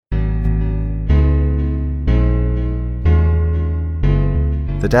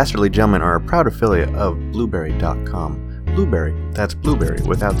The Dastardly Gentlemen are a proud affiliate of Blueberry.com. Blueberry, that's Blueberry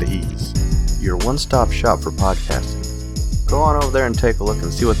without the E's. Your one-stop shop for podcasting. Go on over there and take a look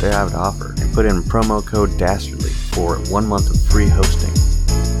and see what they have to offer, and put in promo code Dastardly for 1 month of free hosting.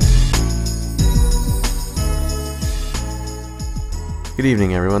 Good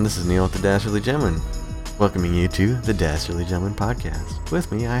evening, everyone. This is Neil with the Dastardly Gentlemen, welcoming you to the Dastardly Gentlemen podcast.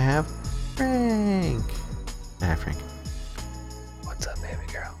 With me, I have Frank. Hi, Frank. What's up, baby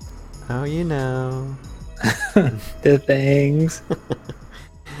girl? Oh, you know. The things.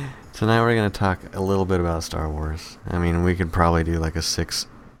 Tonight we're going to talk a little bit about Star Wars. I mean, we could probably do like a 6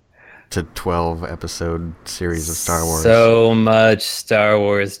 to 12 episode series of Star Wars. So much Star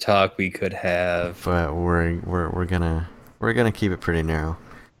Wars talk we could have. But we're gonna keep it pretty narrow.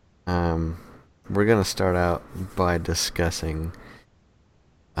 We're gonna start out by discussing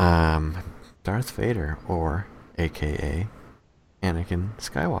Darth Vader, or AKA Anakin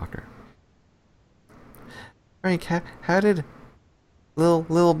Skywalker. Frank, how did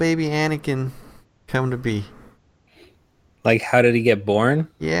little baby Anakin come to be? Like, how did he get born?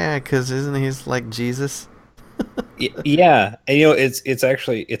 Yeah, because isn't he like Jesus? Yeah, and you know, it's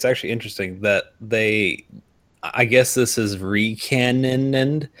actually interesting that they. I guess this is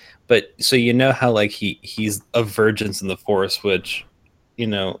re-canon, but so you know how like he's of virgins in the Force, which, you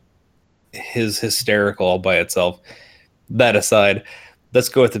know, is hysterical all by itself. That aside, let's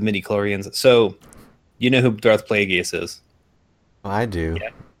go with the midi-chlorians. So, you know who Darth Plagueis is? Well, I do, yeah.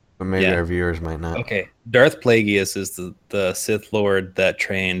 But maybe our viewers might not. Okay, Darth Plagueis is the Sith Lord that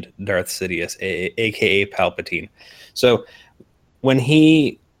trained Darth Sidious, aka Palpatine. So when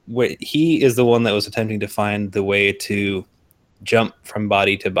he is the one that was attempting to find the way to jump from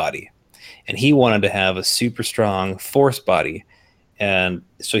body to body, and he wanted to have a super strong Force body, and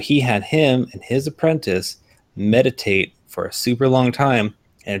so he had him and his apprentice meditate for a super long time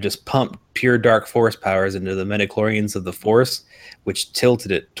and just pumped pure dark Force powers into the midichlorians of the Force, which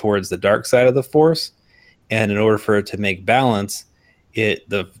tilted it towards the dark side of the Force. And in order for it to make balance,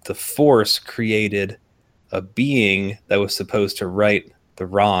 the Force created a being that was supposed to right the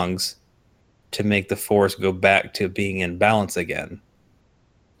wrongs to make the Force go back to being in balance again.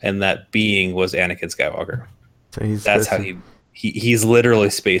 And that being was Anakin Skywalker. So that's how he's literally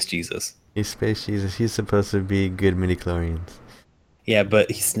Space Jesus. He's Space Jesus. He's supposed to be good midichlorians. Yeah,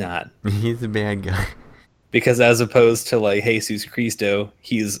 but he's not. He's a bad guy. Because as opposed to like Jesus Cristo,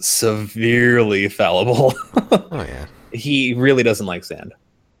 he's severely fallible. Oh yeah. He really doesn't like sand.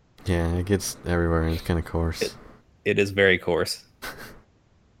 Yeah, it gets everywhere and it's kind of coarse. It is very coarse.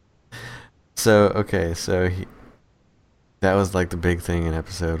 So that was like the big thing in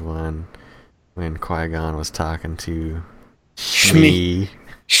episode 1 when Qui-Gon was talking to Shmi.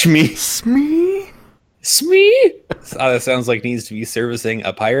 That sounds like needs to be servicing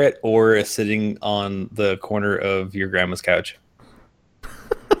a pirate or sitting on the corner of your grandma's couch.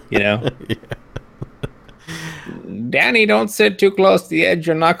 You know? Yeah. Danny, don't sit too close to the edge.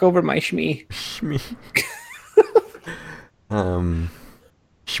 You'll knock over my Shmi. Shmi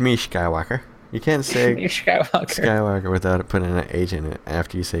Skywalker. You can't say Skywalker without putting an H in it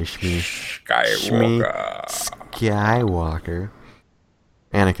after you say Shmi. Skywalker.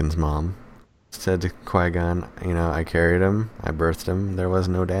 Anakin's mom said to Qui-Gon, you know, I carried him, I birthed him, there was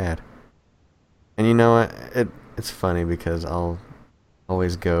no dad. And you know what? It's funny because I'll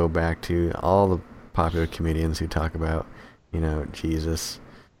always go back to all the popular comedians who talk about, you know, Jesus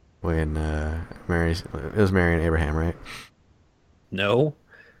when it was Mary and Abraham, right? No.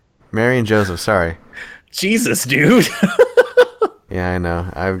 Mary and Joseph, sorry. Jesus, dude. Yeah, I know.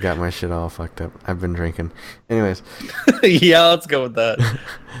 I've got my shit all fucked up. I've been drinking. Anyways. Yeah, let's go with that.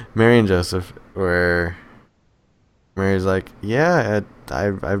 Mary and Joseph, where Mary's like, yeah,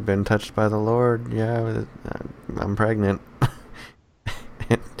 I've been touched by the Lord. Yeah, I'm pregnant.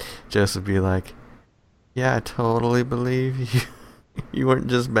 And Joseph be like, yeah, I totally believe you. You weren't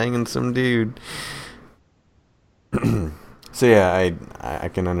just banging some dude. So yeah, I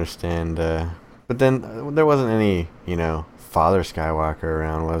can understand. But then there wasn't any, you know, Father Skywalker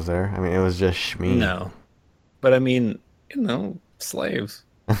around, was there? I mean, it was just Shmi. No. But I mean, you know, slaves.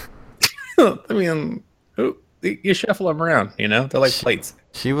 I mean, you shuffle them around, you know? They're like plates.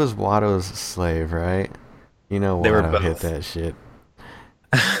 She was Watto's slave, right? You know, Watto hit that shit.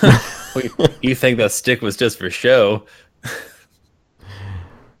 You think that stick was just for show?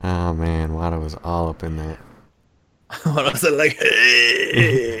 Oh man, Watto was all up in that. Watto was like,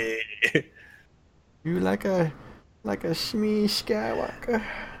 hey. You like a Shmi Skywalker.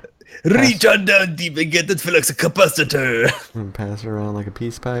 Reach on down deep and get that flux capacitor. And pass it around like a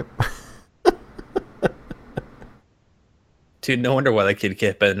peace pipe. Dude, no wonder why that kid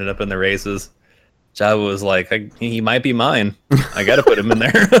kept ending up in the races. Jabba was like, he might be mine. I gotta put him in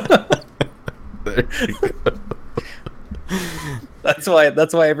there. There you go. That's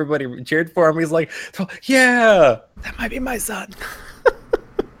why everybody cheered for him. He's like, yeah, that might be my son.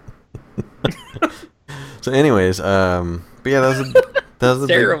 So, anyways, but yeah, that was the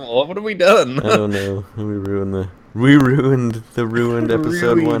Terrible. What have we done? Big, I don't know. We ruined the ruined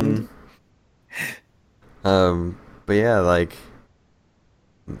episode one. But yeah, like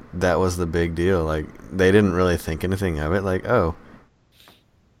that was the big deal. Like they didn't really think anything of it. Like, oh,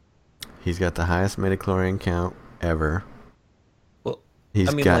 he's got the highest midichlorian count ever. Well,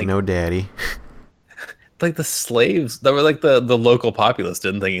 He's got like, no daddy. Like the slaves that were like the local populace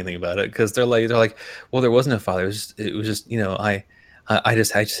didn't think anything about it because they're like, well, there wasn't a father. It was just I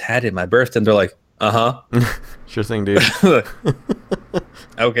just had him. I birthed him. They're like, sure thing, dude.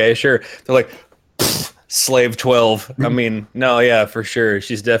 Okay, sure. They're like, slave 12. I mean, no, yeah, for sure.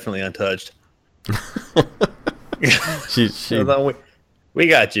 She's definitely untouched. We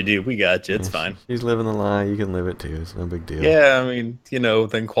got you, dude. We got you. It's fine. She's living the lie. You can live it too. It's no big deal. Yeah, I mean,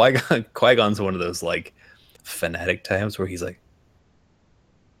 then Qui-Gon's one of those like fanatic times where he's like,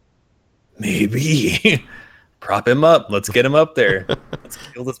 maybe prop him up. Let's get him up there.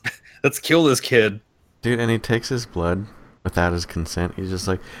 Let's kill this kid. Dude, and he takes his blood without his consent. He's just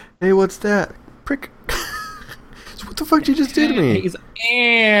like, hey, what's that? Prick. What the fuck you just did to me? He's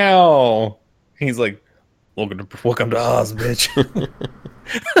ow. He's like, welcome to Oz, bitch.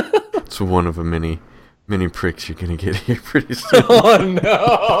 It's one of the many pricks you're gonna get here pretty soon. Oh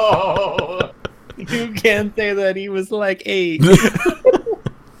no! You can't say that. He was like 8.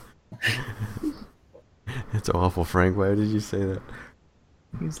 It's awful, Frank. Why did you say that?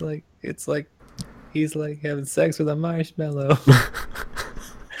 He's like having sex with a marshmallow.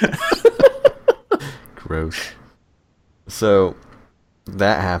 Gross. So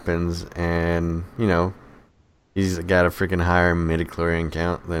that happens, and he's got a freaking higher midichlorian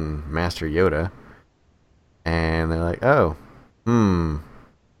count than Master Yoda, and they're like, oh,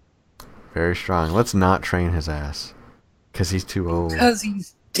 very strong. Let's not train his ass because he's too old. Because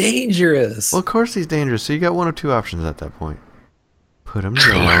he's dangerous. Well, of course he's dangerous. So you got one of two options at that point: put him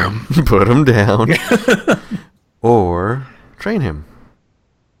down, put him down, or train him.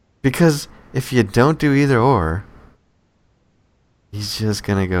 Because if you don't do either or, he's just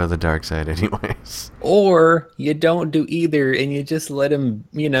gonna go the dark side anyways. Or you don't do either and you just let him,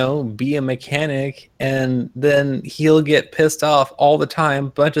 be a mechanic, and then he'll get pissed off all the time.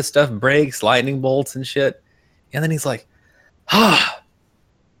 Bunch of stuff breaks, lightning bolts and shit. And then he's like,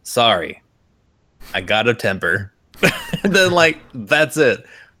 sorry, I got a temper. And then that's it.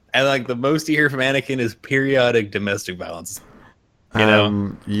 And the most you hear from Anakin is periodic domestic violence.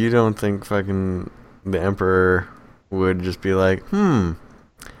 You don't think fucking the Emperor would just be like,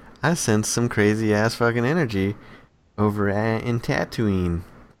 I sense some crazy ass fucking energy over in Tatooine.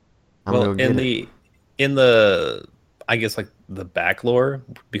 In the I guess the back lore,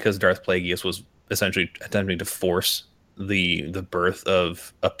 because Darth Plagueis was essentially attempting to force the birth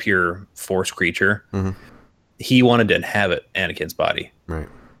of a pure Force creature. Mm-hmm. He wanted to inhabit Anakin's body. Right.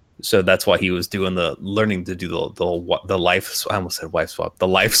 So that's why he was doing learning to do the life. I almost said wife swap. The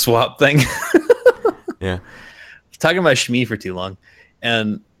life swap thing. Yeah. Talking about Shmi for too long,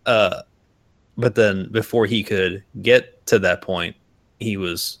 and but then before he could get to that point, he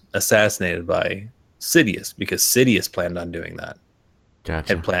was assassinated by Sidious, because Sidious planned on doing that.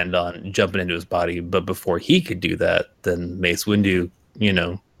 Gotcha. Had planned on jumping into his body, but before he could do that, then Mace Windu,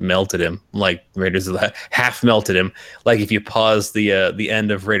 melted him, like Raiders of the half melted him. Like if you pause the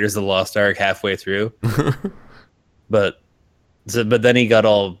end of Raiders of the Lost Ark halfway through, but then he got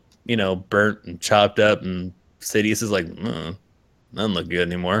all burnt and chopped up, and Sidious is like, doesn't look good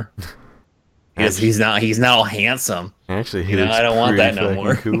anymore. He's now handsome. Actually, he I don't want that no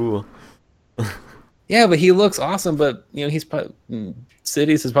more. Cool. Yeah, but he looks awesome. But he's probably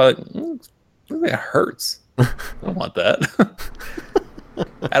Sidious is probably it hurts. I don't want that.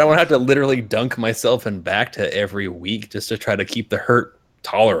 I don't want to have to literally dunk myself in Bacta every week just to try to keep the hurt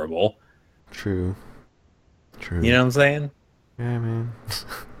tolerable. True. You know what I'm saying? Yeah, man.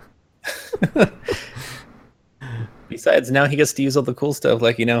 Besides, now he gets to use all the cool stuff,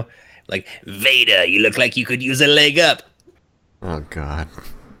 like Vader, you look like you could use a leg up. Oh God.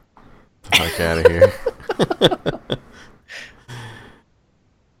 Get the fuck out of here.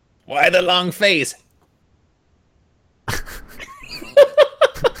 Why the long face?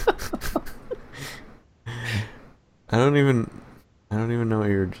 I don't even know what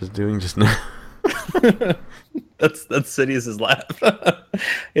you were just doing just now. That's Sidious's laugh.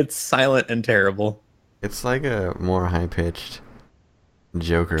 It's silent and terrible. It's like a more high pitched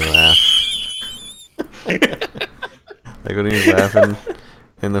Joker laugh. Like when he's laughing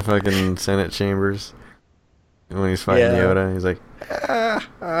in the fucking Senate chambers. And when he's fighting Yoda, he's like, ah,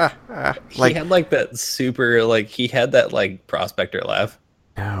 ah, ah. He had like that super, like, he had that like prospector laugh.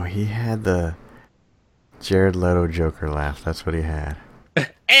 No, he had the Jared Leto Joker laugh. That's what he had.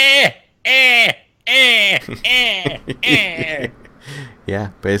 Yeah,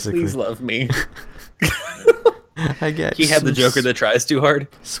 basically. Please love me. I get. He had the Joker that tries too hard.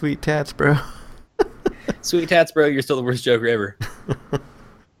 Sweet tats, bro. Sweet tats, bro. You're still the worst Joker ever.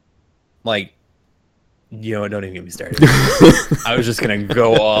 Like, you know, don't even get me started. I was just gonna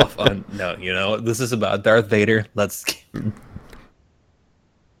go off on no. You know, this is about Darth Vader. Let's.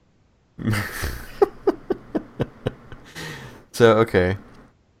 So okay,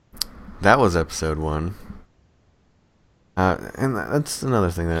 that was episode 1. And that's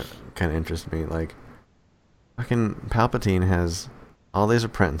another thing that kind of interests me. Like, fucking Palpatine has all these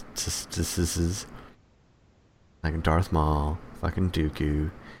apprentices, like Darth Maul, fucking Dooku,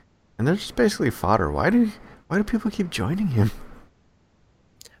 and they're just basically fodder. Why do people keep joining him?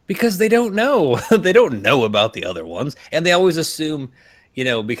 Because they don't know. They don't know about the other ones, and they always assume, you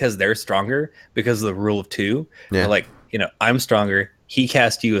know, because they're stronger, because of the rule of 2. Yeah. They're like, you know, I'm stronger. He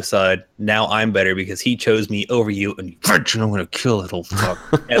cast you aside. Now I'm better because he chose me over you. And I'm gonna kill little fuck.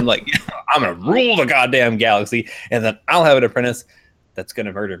 And like, I'm gonna rule the goddamn galaxy. And then I'll have an apprentice that's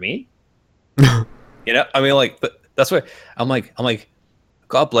gonna murder me. You know, I mean, like, but that's what I'm like.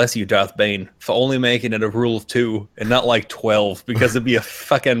 God bless you, Darth Bane, for only making it a rule of 2 and not like 12, because it'd be a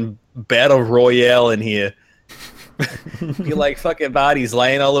fucking battle royale in here. Be like fucking bodies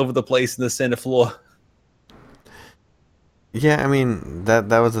laying all over the place in the center floor. Yeah, I mean that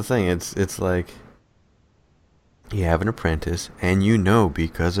was the thing. It's like you have an apprentice, and you know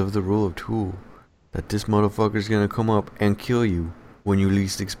because of the rule of 2 that this motherfucker's gonna come up and kill you when you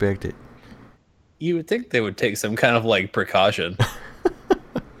least expect it. You would think they would take some kind of like precaution.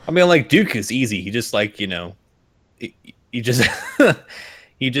 I mean, like Duke is easy. He just like, you know, you just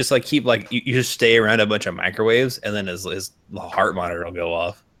you just like keep like you just stay around a bunch of microwaves, and then his heart monitor will go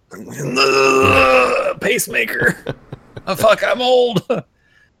off. Pacemaker. Oh, fuck, I'm old.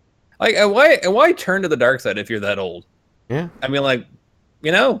 Like, why turn to the dark side if you're that old? Yeah. I mean, like,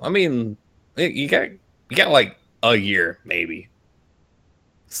 you know, I mean, you got like a year maybe.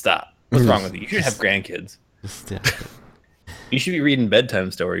 Stop. What's wrong with you? You should have grandkids. You should be reading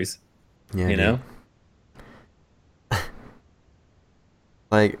bedtime stories. Yeah. You know.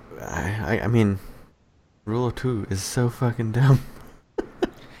 Like, I mean, rule of 2 is so fucking dumb.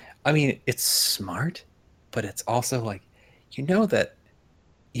 I mean, it's smart, but it's also like, you know that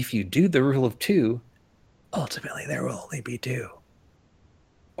if you do the rule of 2, ultimately there will only be 2.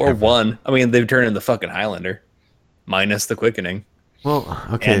 Or 1. I mean, they've turned into fucking Highlander. Minus the quickening. Well,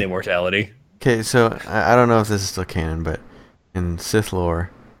 okay. And immortality. Okay, so I don't know if this is still canon, but in Sith lore,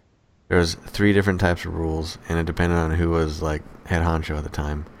 there's 3 different types of rules, and it depended on who was, like, head honcho at the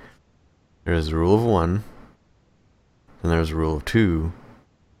time. There's the rule of 1, then there's the rule of 2,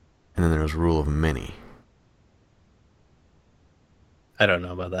 and then there's rule of many. I don't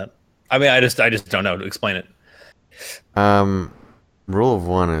know about that. I mean, I just don't know to explain it. Rule of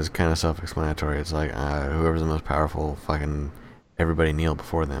 1 is kind of self-explanatory. It's like whoever's the most powerful, fucking everybody kneel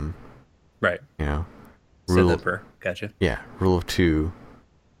before them. Right. You know. Sith Emperor. Gotcha. Yeah. Rule of 2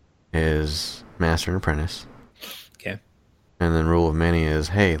 is master and apprentice. Okay. And then rule of many is,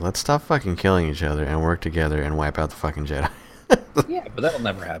 hey, let's stop fucking killing each other and work together and wipe out the fucking Jedi. Yeah, but that'll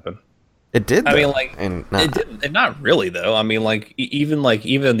never happen. It did. Though. I mean, like, and it didn't. And not really, though. I mean, like, even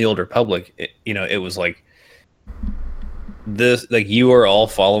in the Old Republic, it was like this. Like, you are all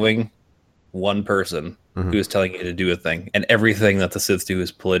following one person who is telling you to do a thing, and everything that the Sith do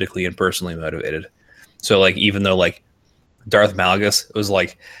is politically and personally motivated. So, like, even though like Darth Malgus was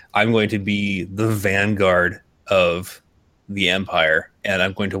like, I'm going to be the vanguard of the Empire, and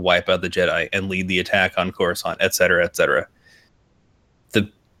I'm going to wipe out the Jedi and lead the attack on Coruscant, etc., etc.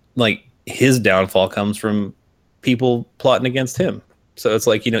 His downfall comes from people plotting against him. So it's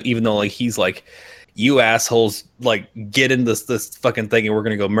like, you know, even though like he's like, you assholes, like, get in this fucking thing and we're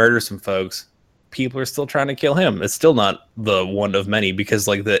gonna go murder some folks, people are still trying to kill him. It's still not the one of many, because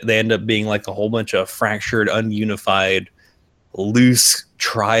like they end up being like a whole bunch of fractured, ununified, loose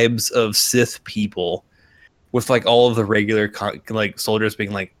tribes of Sith people, with like all of the regular like soldiers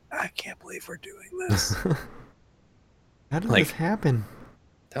being like, I can't believe we're doing this. How did like, this happen?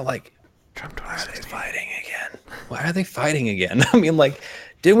 They're like, why are they fighting again? Why are they fighting again? I mean, like,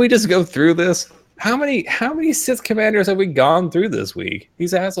 didn't we just go through this? how many Sith commanders have we gone through this week?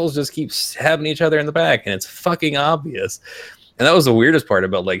 These assholes just keep stabbing each other in the back, and it's fucking obvious. And that was the weirdest part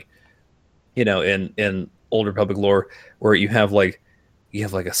about, like, in Old Republic lore, where you have like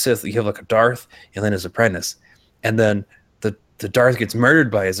a Sith, you have like a Darth, and then his apprentice, and then the Darth gets murdered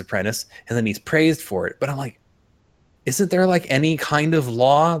by his apprentice, and then he's praised for it. But I'm like, isn't there like any kind of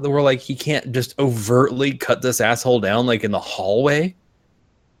law that where like he can't just overtly cut this asshole down like in the hallway?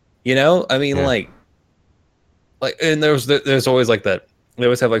 I mean, Yeah. like, and there's always like that. They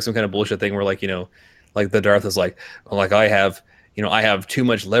always have like some kind of bullshit thing where, like, like the Darth is like, well, like I have too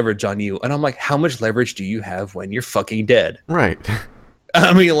much leverage on you, and I'm like, how much leverage do you have when you're fucking dead? Right.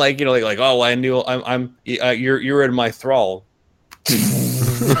 I mean, like, like, oh, I knew you're in my thrall.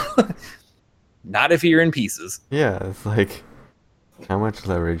 Not if you're in pieces. Yeah, it's like, how much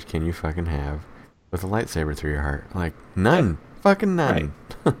leverage can you fucking have with a lightsaber through your heart? Like, none. Fucking none.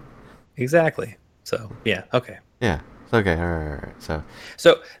 Right. Exactly. So, yeah, okay. Yeah. It's okay. All right.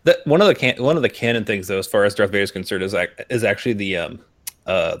 So one of the canon things, though, as far as Darth Vader is concerned, is actually the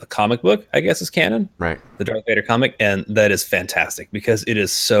comic book, I guess, is canon. Right. The Darth Vader comic, and that is fantastic because it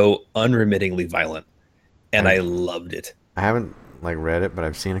is so unremittingly violent, and I loved it. I haven't like read it, but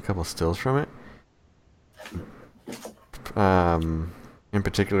I've seen a couple stills from it. In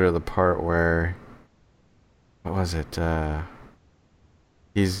particular, the part where, what was it?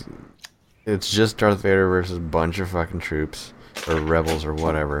 It's just Darth Vader versus a bunch of fucking troops or rebels or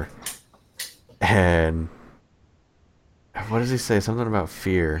whatever. And what does he say? Something about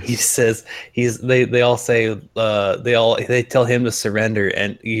fear. He says they all say they tell him to surrender,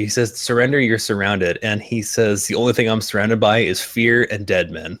 and he says, surrender, you're surrounded. And he says, the only thing I'm surrounded by is fear and dead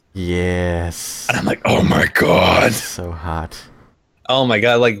men. Yes. And I'm like, oh my god. That's so hot. Oh my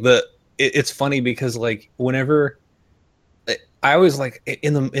god. Like, it's funny because, like, whenever I was like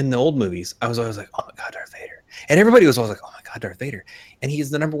in the old movies, I was always like, oh my god, Darth Vader. And everybody was always like, oh my god, Darth Vader. And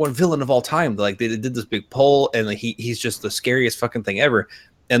he's the number one villain of all time. Like, they did this big poll, and like he's just the scariest fucking thing ever.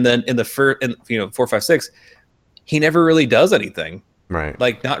 And then in the 4, 5, 6, he never really does anything. Right.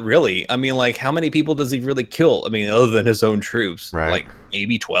 Like, not really. I mean, like, how many people does he really kill? I mean, other than his own troops, Right. Like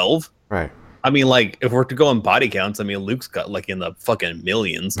maybe 12. Right. I mean, like, if we're to go on body counts, I mean, Luke's got like in the fucking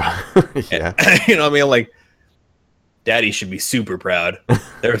millions. Yeah. I mean, like, Daddy should be super proud.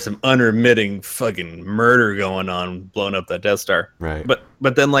 There was some unremitting fucking murder going on, blowing up that Death Star. Right.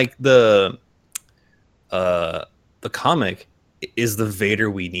 But then, like, the comic is the Vader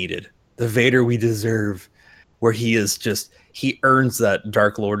we needed, the Vader we deserve, where he earns that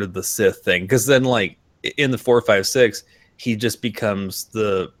Dark Lord of the Sith thing. Because then, like, in the 4, 5, 6, he just becomes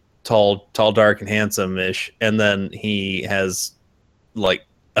the tall, dark, and handsome-ish, and then he has like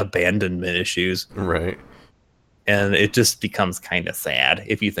abandonment issues. Right. And it just becomes kind of sad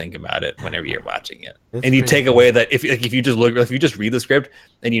if you think about it whenever you're watching it. It's and you pretty take away that if you just read the script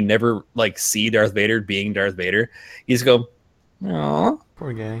and you never like see Darth Vader being Darth Vader, you just go, "Oh,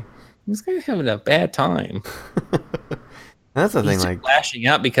 Poor guy. this guy's having a bad time." That's the thing, He's like, lashing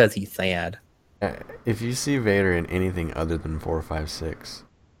out because he's sad. if you see Vader in anything other than 4, 5, 6,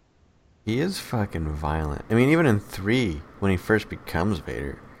 he is fucking violent. I mean, even in 3, when he first becomes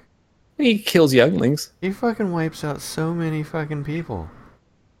Vader, He kills younglings. he fucking wipes out so many fucking people.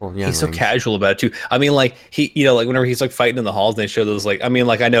 Well, He's so younglings. casual about it too. I mean, like, he, like, whenever he's like fighting in the halls, and they show those, like, I mean,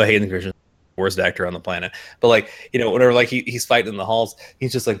 like, I know Hayden Christensen, worst actor on the planet, but like, whenever like he's fighting in the halls,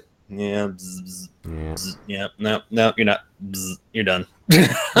 he's just like, yeah, bzz, bzz, Yeah. bzz, yeah, no, you're not, bzz, you're done.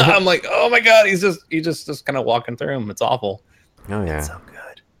 I'm like, oh my god, he's just kind of walking through him. It's awful. Oh, yeah. It's so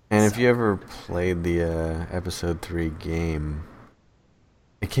good. And if you ever played the episode 3 game,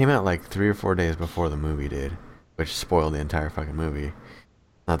 it came out like 3 or 4 days before the movie did, which spoiled the entire fucking movie.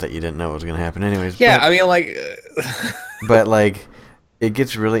 Not that you didn't know what was going to happen anyways. Yeah, but, I mean, like, but like, it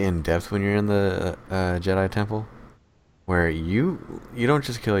gets really in depth when you're in the Jedi Temple, where you don't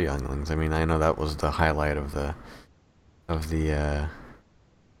just kill younglings. I mean, I know that was the highlight of the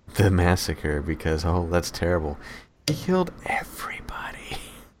massacre, because that's terrible. He killed everybody.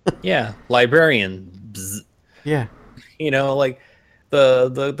 yeah, librarian, bzz, Yeah. like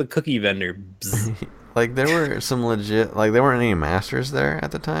the cookie vendor. Bzz. Like, there were some legit, like, there weren't any masters there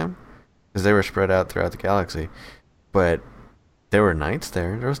at the time, because they were spread out throughout the galaxy, but there were knights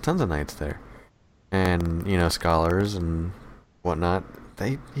there. There was tons of knights there, and scholars and whatnot.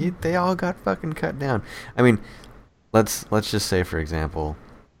 They all got fucking cut down. I mean, let's just say, for example,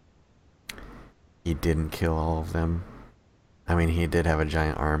 he didn't kill all of them. I mean, he did have a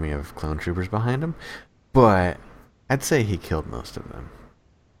giant army of clone troopers behind him, but I'd say he killed most of them.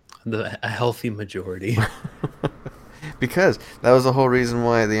 A healthy majority. Because that was the whole reason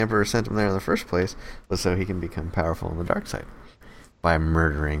why the Emperor sent him there in the first place, was so he can become powerful on the dark side by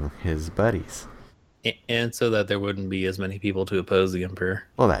murdering his buddies. And so that there wouldn't be as many people to oppose the Emperor.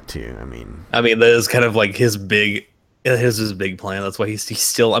 Well, that too. I mean, that is kind of like his big plan. That's why he's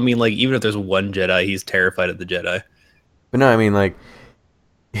still. I mean, like, even if there's one Jedi, he's terrified of the Jedi. But no, I mean, like,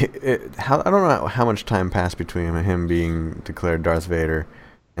 I don't know how much time passed between him being declared Darth Vader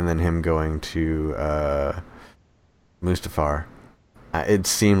and then him going to Mustafar. It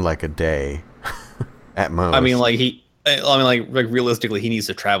seemed like a day at most. I mean, like realistically, he needs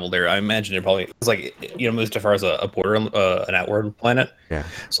to travel there. I imagine it probably. It's like, Mustafar is a border, an outward planet. Yeah.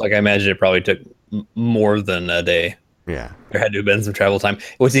 So, like, I imagine it probably took more than a day. Yeah. There had to have been some travel time,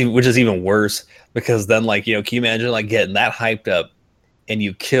 which is even worse, because then, like, can you imagine, like, getting that hyped up and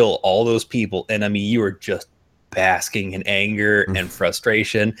you kill all those people, and I mean, you are just basking in anger and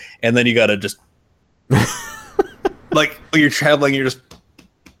frustration, and then you gotta just like, when you're traveling, you're just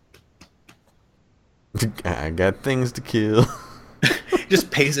I got things to kill. just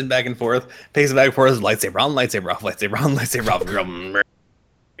pacing back and forth, lightsaber on, lightsaber off, lightsaber on, lightsaber off.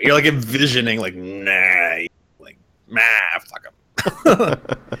 You're like envisioning, like, fuck him.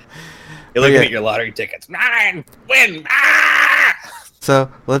 You're looking at your lottery tickets. Win.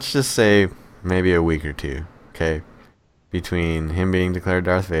 So let's just say maybe a week or two, okay, between him being declared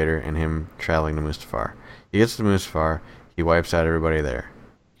Darth Vader and him traveling to Mustafar. He gets to Mustafar, he wipes out everybody there,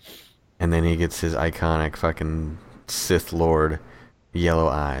 and then he gets his iconic fucking Sith Lord yellow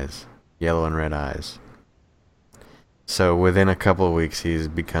and red eyes. So within a couple of weeks, he's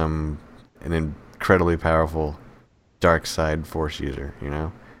become an incredibly powerful dark side Force user,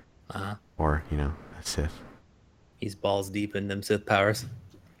 or a Sith. He's balls deep in them Sith powers.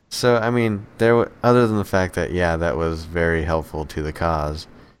 So I mean, other than the fact that that was very helpful to the cause.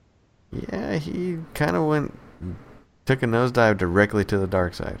 Yeah, he kind of took a nosedive directly to the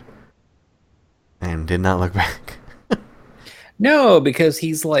dark side, and did not look back. No, because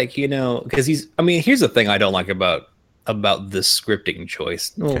he's like, I mean, here's the thing I don't like about this scripting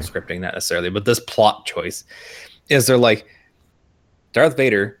choice. Well, scripting not necessarily, but this plot choice is they're like, Darth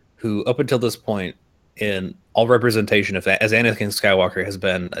Vader, who up until this point in all representation as Anakin Skywalker has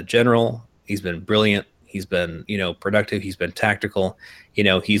been a general, he's been brilliant, he's been, productive, he's been tactical,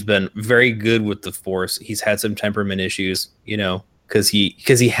 he's been very good with the Force. He's had some temperament issues, because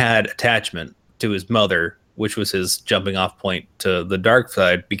he had attachment to his mother, which was his jumping off point to the dark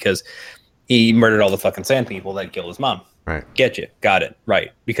side, because he murdered all the fucking sand people that killed his mom. Right. Get you. Got it.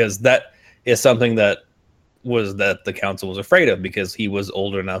 Right. Because that is something that the council was afraid of, because he was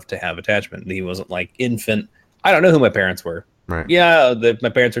old enough to have attachment. He wasn't like infant. I don't know who my parents were. Right. Yeah, my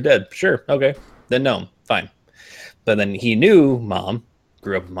parents are dead. Sure. Okay. Then no. Fine. But then he knew mom,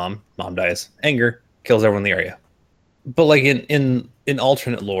 grew up with mom. Mom dies. Anger. Kills everyone in the area. But like in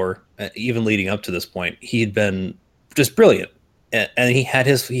alternate lore, even leading up to this point, he'd been just brilliant. And he had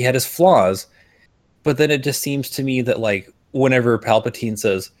his flaws. But then it just seems to me that, like, whenever Palpatine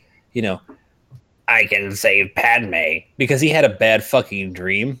says, I can save Padme, because he had a bad fucking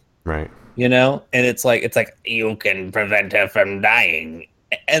dream. Right. And it's like you can prevent her from dying.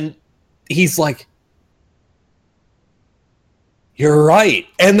 And he's like, you're right.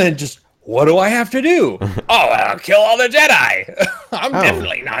 And then just, what do I have to do? I'll kill all the Jedi. I'm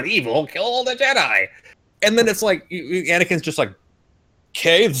definitely not evil. Kill all the Jedi. And then it's like, Anakin's just like,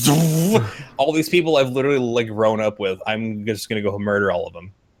 okay, all these people I've literally like grown up with, I'm just gonna go murder all of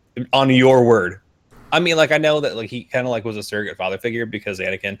them on your word. I mean, like, I know that, like, he kind of like was a surrogate father figure, because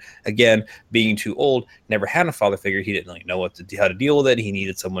Anakin, again, being too old, never had a father figure. He didn't really know how to deal with it. He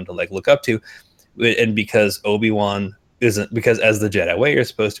needed someone to like look up to, and because Obi-Wan because as the Jedi way, you're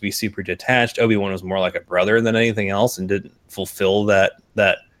supposed to be super detached. Obi-Wan was more like a brother than anything else, and didn't fulfill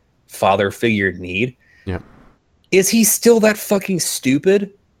that father figure need. Yeah. Is he still that fucking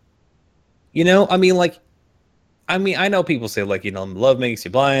stupid? I mean, I know people say, like, love makes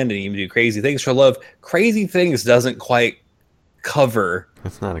you blind and you do crazy things for love. Crazy things doesn't quite cover.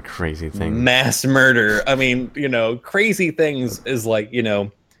 That's not a crazy thing. Mass murder. I mean, crazy things is like,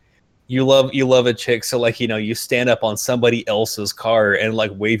 you love a chick, so like, you stand up on somebody else's car and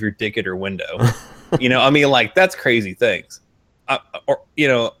like wave your dick at her window. I mean, like, that's crazy things. Or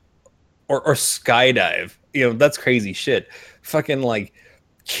skydive. That's crazy shit. Fucking like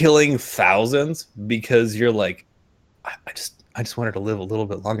killing thousands because you're like, I just wanted to live a little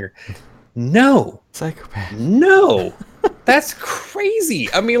bit longer. No. Psychopath. No. That's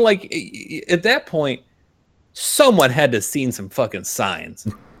crazy. I mean, like, at that point, someone had to have seen some fucking signs.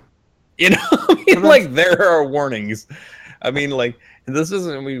 I mean, like, there are warnings. I mean, like, this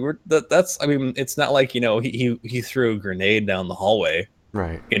isn't. I mean, that's. I mean, it's not like he threw a grenade down the hallway.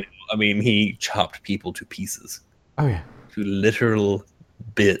 Right. I mean, he chopped people to pieces, Oh yeah. to literal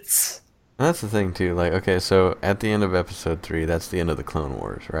bits. And that's the thing too. Like, okay, so at the end of episode 3, that's the end of the Clone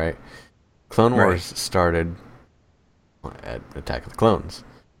Wars, right? Clone Wars started at Attack of the Clones,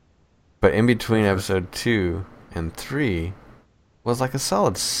 but in between episode 2 and 3 was like a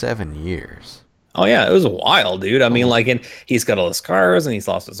solid 7 years. Oh yeah, it was a while, dude. I mean, like, and he's got all the scars, and he's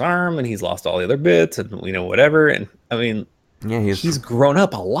lost his arm, and he's lost all the other bits, and whatever. And I mean, yeah, he's grown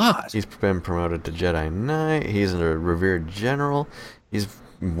up a lot. He's been promoted to Jedi Knight. He's a revered general. He's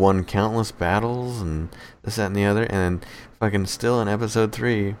won countless battles and this, that, and the other. And then fucking still in episode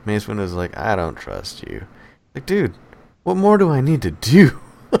 3, Mace Windu's like, I don't trust you. Like, dude, what more do I need to do?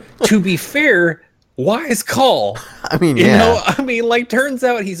 To be fair, wise call. I mean, I mean, like, turns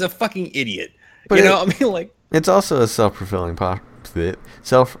out he's a fucking idiot. But I mean, like, it's also a self-fulfilling prophecy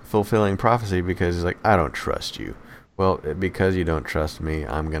because he's like, I don't trust you. Well, because you don't trust me,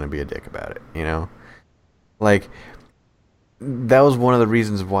 I'm gonna be a dick about it. Like, that was one of the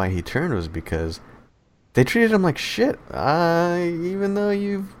reasons why he turned, was because they treated him like shit. Even though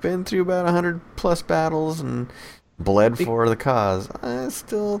you've been through about 100+ battles and bled for the cause, I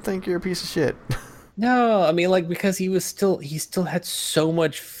still think you're a piece of shit. No, I mean, like, because he still had so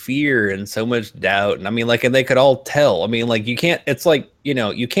much fear and so much doubt, and I mean, like, and they could all tell. I mean, like, you can't. It's like,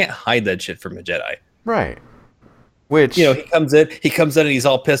 you can't hide that shit from a Jedi, right? Which, he comes in, and he's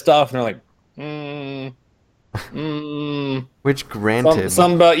all pissed off, and they're like, which, granted,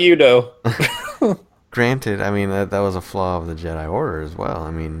 something about you, though. Granted, I mean, that was a flaw of the Jedi Order as well.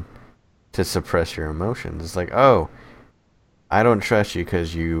 I mean, to suppress your emotions, it's like, oh, I don't trust you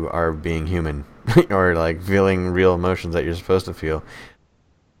because you are being human. Or like feeling real emotions that you're supposed to feel.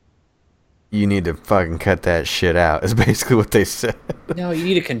 You need to fucking cut that shit out, is basically what they said. No, you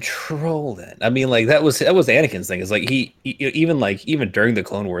need to control that. I mean, like, that was Anakin's thing. It's like he even during the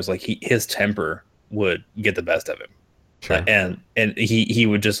Clone Wars, like, his temper would get the best of him. Sure. And he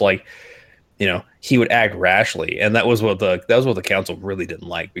would just, like, he would act rashly, and that was what the council really didn't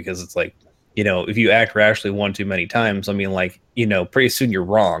like, because it's like, if you act rashly one too many times, I mean, like, pretty soon you're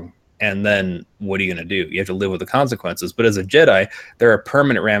wrong. And then what are you going to do? You have to live with the consequences. But as a Jedi, there are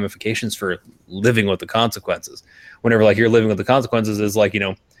permanent ramifications for living with the consequences. Whenever, like, you're living with the consequences is like,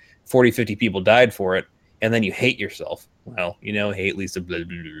 40, 50 people died for it, and then you hate yourself. Well, hate leads to blah, blah,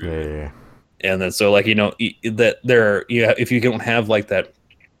 blah. Yeah. And then so, like, that there are, if you don't have, like, that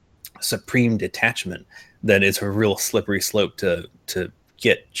supreme detachment, then it's a real slippery slope to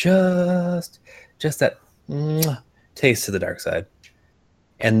get just that taste to the dark side.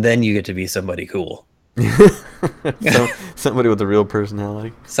 And then you get to be somebody cool. Somebody with a real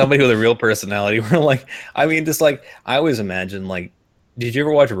personality. Somebody with a real personality. We're like, I mean, just like, I always imagine, like, did you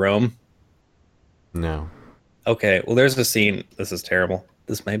ever watch Rome? No. Okay, well, there's a scene. This is terrible.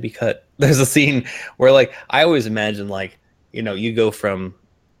 This might be cut. There's a scene where, like, I always imagine, like, you go from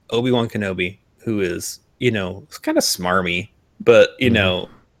Obi-Wan Kenobi, who is, kind of smarmy, but,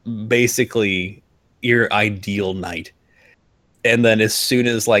 basically your ideal knight. And then as soon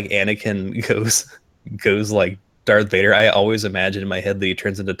as, like, Anakin goes like Darth Vader, I always imagine in my head that he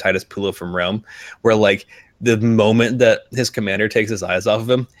turns into Titus Pula from Rome, where, like, the moment that his commander takes his eyes off of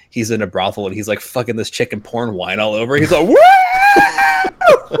him, he's in a brothel and he's like fucking this chick and pouring wine all over. He's like, woo!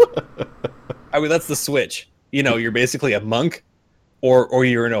 I mean, that's the switch. You're basically a monk, or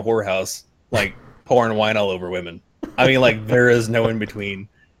you're in a whorehouse, like, pouring wine all over women. I mean, like, there is no in between.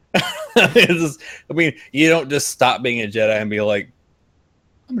 I mean, you don't just stop being a Jedi and be like,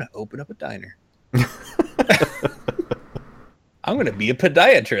 I'm gonna open up a diner. I'm gonna be a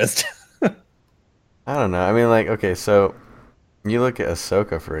podiatrist. I don't know. I mean, like, okay, so you look at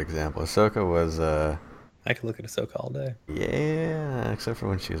Ahsoka, for example. Ahsoka was I could look at Ahsoka all day. Yeah, except for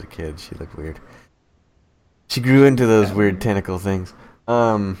when she was a kid, she looked weird. She grew into those weird tentacle things.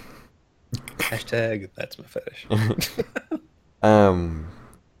 Hashtag that's my fetish.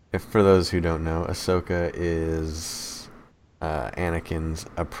 If for those who don't know, Ahsoka is Anakin's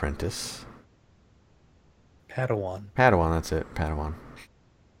apprentice. Padawan. Padawan, that's it. Padawan.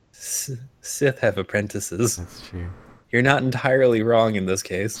 Sith have apprentices. That's true. You're not entirely wrong in this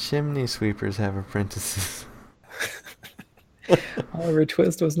case. Chimney sweepers have apprentices. Oliver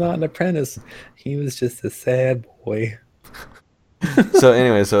Twist was not an apprentice. He was just a sad boy. So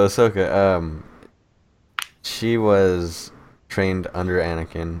anyway, so Ahsoka, she was trained under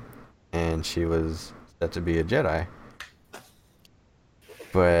Anakin, and she was set to be a Jedi.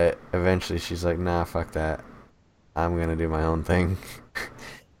 But eventually she's like, nah, fuck that. I'm gonna do my own thing.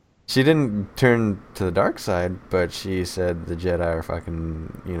 She didn't turn to the dark side, but she said the Jedi are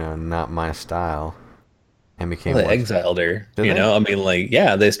fucking, not my style, and became Well, they what's. exiled her. Did they? I mean, like,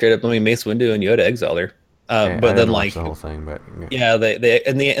 yeah, they straight up. I mean, Mace Windu and Yoda exiled her. Okay, I But then, didn't watch like, the whole thing, but yeah, they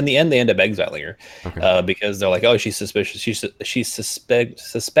in the end they end up exiling her, okay. because they're like, oh, she's suspicious. She's suspected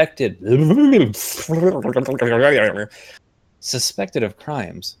suspected of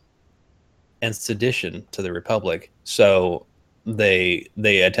crimes and sedition to the Republic. So they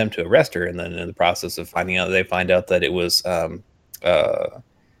attempt to arrest her, and then in the process of finding out, they find out that it was I can't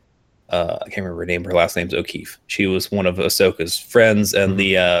remember her name. Her last name's O'Keefe. She was one of Ahsoka's friends, and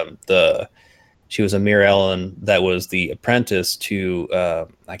the she was a Mir Ellen that was the apprentice to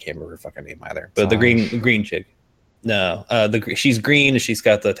I can't remember her fucking name either. But the green chick. No, she's green. She's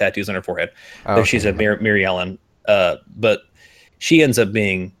got the tattoos on her forehead. Oh, okay. She's a Mary Ellen. But she ends up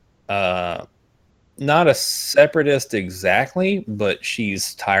being not a separatist exactly, but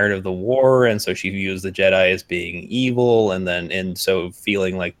she's tired of the war, and so she views the Jedi as being evil, and so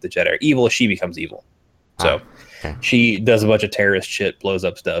feeling like the Jedi are evil, she becomes evil. So okay. She does a bunch of terrorist shit, blows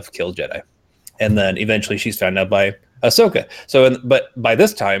up stuff, kills Jedi, and then eventually she's found out by Ahsoka. So, but by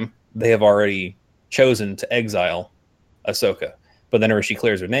this time they have already chosen to exile Ahsoka. But then whenever she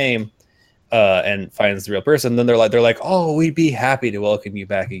clears her name and finds the real person, then they're like, oh, we'd be happy to welcome you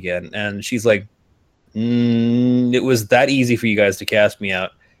back again. And she's like, it was that easy for you guys to cast me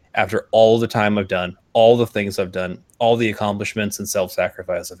out after all the time I've done, all the things I've done, all the accomplishments and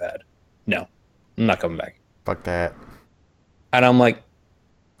self-sacrifice I've had. No, I'm not coming back. Fuck that. And I'm like,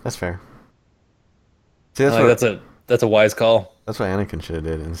 that's fair. See, that's a wise call. That's what Anakin should have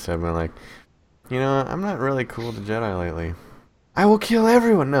did instead of being like, I'm not really cool to Jedi lately. I will kill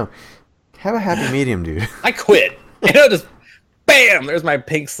everyone. No, have a happy medium, dude. I quit. Just bam. There's my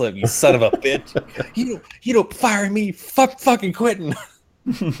pink slip. You son of a bitch. You don't fire me. Fucking quitting.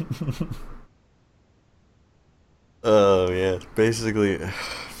 Oh yeah, basically,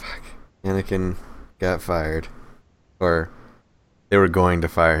 fuck. Anakin got fired, or they were going to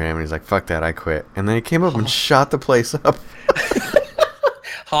fire him, and he's like, "Fuck that, I quit." And then he came up and shot the place up.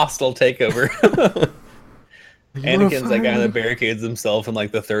 Hostile takeover. Anakin's that guy that barricades himself in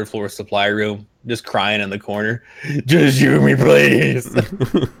like the third floor supply room, just crying in the corner. Just shoot me, please.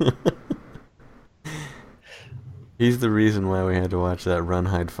 He's the reason why we had to watch that run,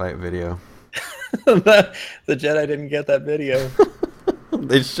 hide, fight video. The Jedi didn't get that video.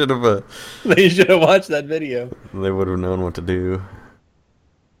 They should have. They should have watched that video. They would have known what to do.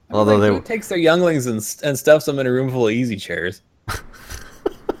 Although who takes their younglings and stuffs them in a room full of easy chairs.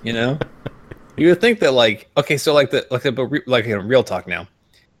 You would think that, like, okay, so real talk now.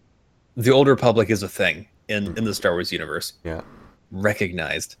 The Old Republic is a thing in the Star Wars universe. Yeah.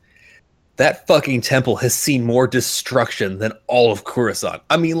 Recognized. That fucking temple has seen more destruction than all of Coruscant.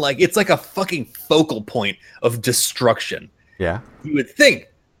 I mean, like, it's like a fucking focal point of destruction. Yeah. You would think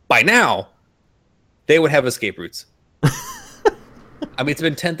by now they would have escape routes. I mean, it's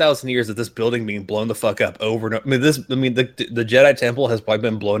been 10,000 years of this building being blown the fuck up over and over. The Jedi Temple has probably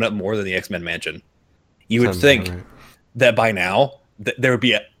been blown up more than the X-Men Mansion. You would think that by now there would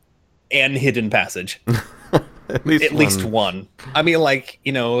be an hidden passage. At least one. I mean, like,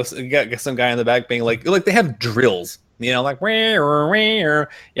 got some guy in the back being like they have drills, like,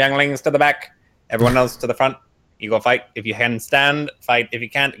 younglings to the back, everyone else to the front. You go fight if you can stand, fight if you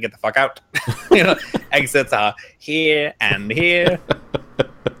can't, get the fuck out. Exits are here and here.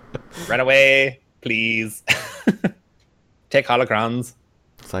 Run away, please. Take holocrons.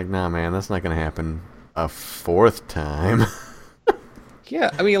 It's like, nah, man, that's not gonna happen a fourth time.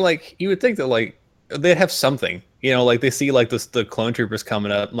 Yeah, I mean, like, you would think that, like, they'd have something. Like, they see, like, the clone troopers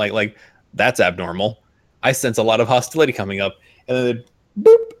coming up, like that's abnormal. I sense a lot of hostility coming up, and then they'd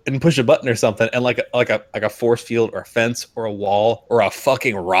boop and push a button or something, and like a force field or a fence or a wall or a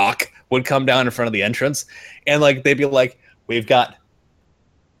fucking rock would come down in front of the entrance, and like they'd be like, we've got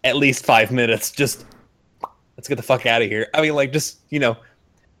at least 5 minutes, just let's get the fuck out of here. I mean, like, just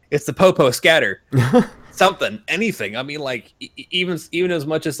it's the popo scatter. Something, anything. I mean, like, even as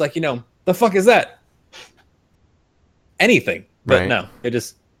much as, like, the fuck is that? Anything. But right. No, they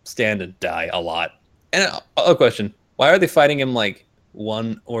just stand and die a lot. And a question, why are they fighting him like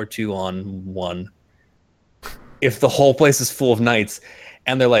 1 or 2 on 1 if the whole place is full of knights?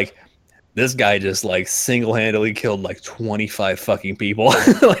 And they're like, this guy just, like, single-handedly killed like 25 fucking people.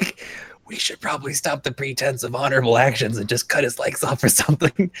 Like, we should probably stop the pretense of honorable actions and just cut his legs off or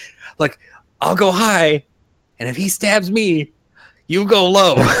something. Like, I'll go high, and if he stabs me, you go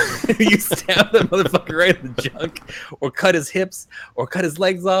low. You stab that motherfucker right in the junk, or cut his hips, or cut his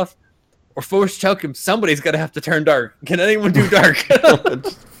legs off, or force choke him. Somebody's gonna have to turn dark. Can anyone do dark?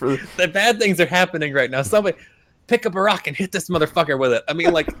 Just The bad things are happening right now. Somebody pick up a rock and hit this motherfucker with it. I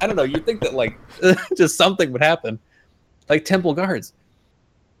mean, like, I don't know. You'd think that, like, just something would happen. Like, temple guards.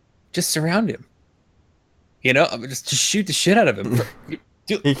 Just surround him. You know? I mean, just shoot the shit out of him.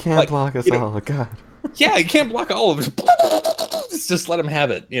 He can't block us all. God. Yeah, he can't block all of it. Just let him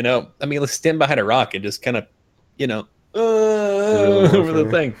have it, you know? I mean, let's stand behind a rock and just kind of, you know, over the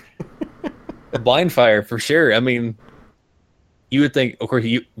thing. A blind fire, for sure. I mean, you would think, of course,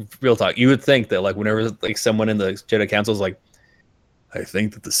 real talk, you would think that, like, whenever, like, someone in the Jedi Council is like, I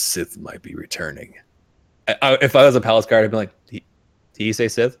think that the Sith might be returning. If I was a palace guard, I'd be like, did you say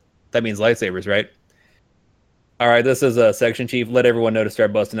Sith? That means lightsabers, right? All right, this is a section chief. Let everyone know to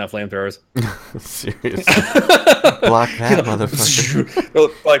start busting out flamethrowers. Seriously. Block that,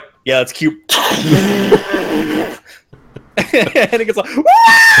 motherfucker. Like, yeah, that's cute. And it gets like,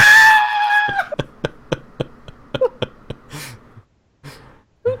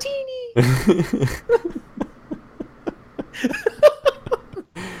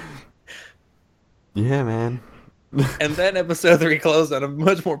 Yeah, man. And then episode 3 closed on a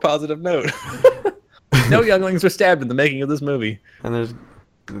much more positive note. No younglings were stabbed in the making of this movie. And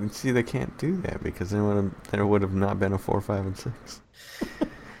see, they can't do that because there would have not been a 4, 5, and 6.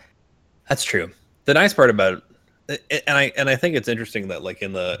 That's true. The nice part about it, and I think it's interesting that, like,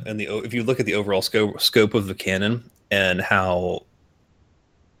 in the if you look at the overall scope of the canon and how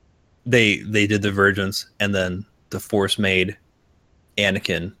they did Divergence, and then the Force made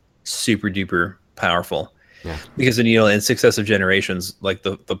Anakin super duper powerful. Yeah. Because then, you know, in successive generations, like,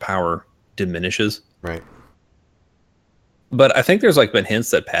 the power diminishes. Right. But I think there's, like, been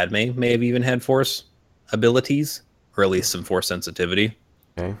hints that Padme may have even had Force abilities, or at least some Force sensitivity.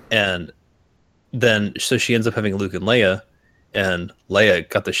 Okay. And then, so she ends up having Luke and Leia, and Leia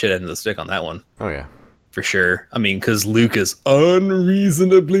got the shit end of the stick on that one. Oh, yeah. For sure. I mean, because Luke is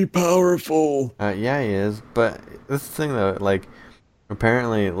unreasonably powerful. Yeah, he is. But this thing, though, like,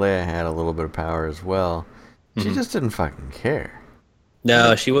 apparently Leia had a little bit of power as well. She just didn't fucking care.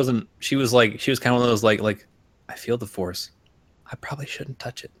 No, she wasn't. She was kind of one of those, like, I feel the Force. I probably shouldn't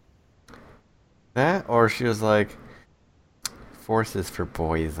touch it. That, or she was like, Force is for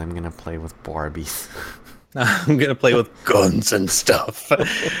boys. I'm going to play with Barbies. I'm going to play with guns and stuff.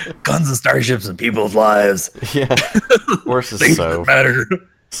 Guns and starships and people's lives. Yeah. Force is Things that matter.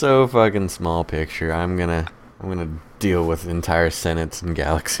 So fucking small picture. I'm gonna deal with entire senates and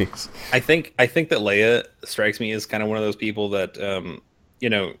galaxies. I think that Leia strikes me as kind of one of those people that, you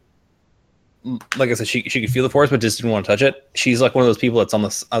know, like I said, she could feel the Force, but just didn't want to touch it. She's like one of those people that's on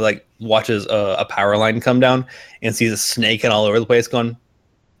the like, watches a power line come down and sees a snake and all over the place, going,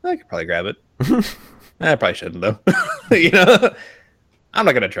 I could probably grab it. I probably shouldn't, though. You know, I'm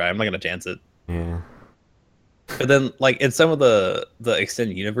not gonna try. I'm not gonna chance it. Yeah. But then, like, in some of the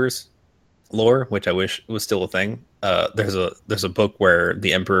extended universe lore, which I wish was still a thing, there's a book where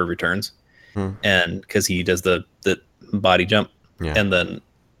the Emperor returns, and because he does the body jump, and then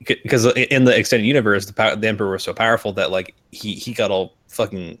because in the extended universe, the Emperor was so powerful that, like, he got all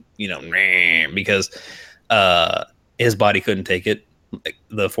fucking, you know, because his body couldn't take it, like,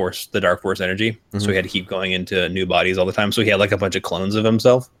 the Dark Force energy, so he had to keep going into new bodies all the time. So he had, like, a bunch of clones of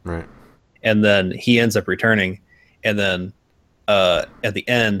himself, right? And then he ends up returning, and then at the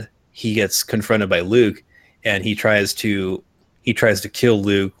end he gets confronted by Luke, and he tries to kill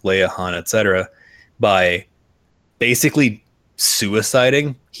Luke, Leia, Han, etc. by basically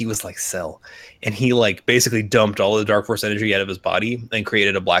suiciding. He was like Cell, and he, like, basically dumped all the Dark Force energy out of his body and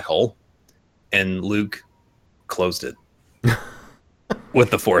created a black hole, and Luke closed it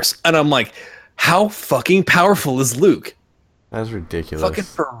with the Force. And I'm like, how fucking powerful is Luke? That's ridiculous. Fucking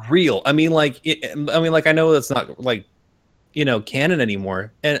for real. I mean, like, I know that's not, like, you know, canon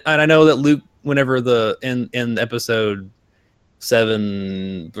anymore, and I know that Luke, whenever in episode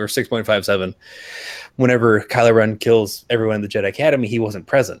 7 or 6.57, whenever Kylo Ren kills everyone in the Jedi Academy, he wasn't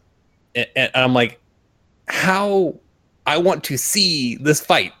present, and I'm like, how? I want to see this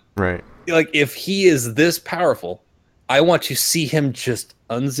fight. Right. Like, if he is this powerful, I want to see him just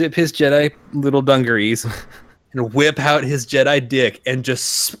unzip his Jedi little dungarees and whip out his Jedi dick and just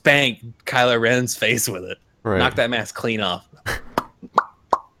spank Kylo Ren's face with it. Right. Knock that mask clean off.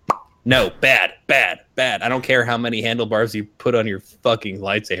 No, bad. I don't care how many handlebars you put on your fucking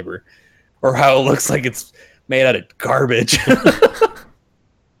lightsaber, or how it looks like it's made out of garbage.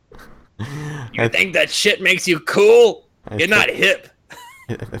 You think that shit makes you cool? You're not hip.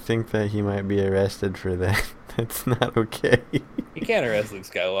 I think that he might be arrested for that. That's not okay. You can't arrest Luke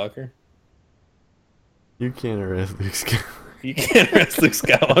Skywalker. You can't arrest Luke Skywalker. You can't arrest Luke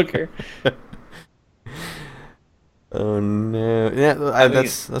Skywalker. Oh no! Yeah,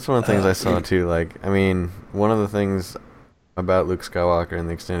 that's one of the things I saw too. Like, I mean, one of the things about Luke Skywalker in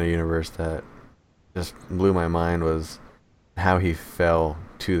the extended universe that just blew my mind was how he fell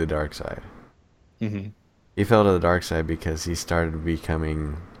to the dark side. Mm-hmm. He fell to the dark side because he started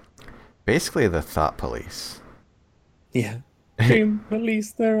becoming basically the thought police. Yeah. Dream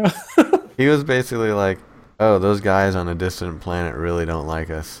police there. He was basically like, "Oh, those guys on a distant planet really don't like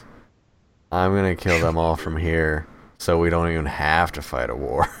us. I'm gonna kill them all from here, so we don't even have to fight a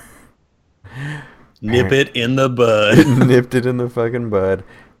war." Nip it in the bud. Nipped it in the fucking bud.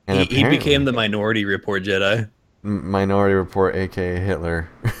 And He became the Minority Report Jedi. Minority Report, aka Hitler.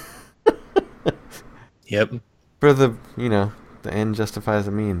 Yep. For the, the end justifies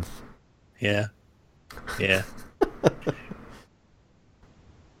the means. Yeah. Yeah.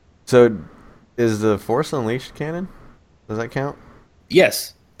 So, is the Force Unleashed canon? Does that count?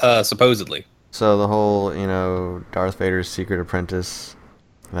 Yes. Supposedly. So the whole, Darth Vader's secret apprentice,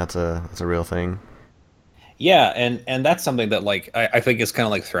 that's a real thing. Yeah, and that's something that like I think is kind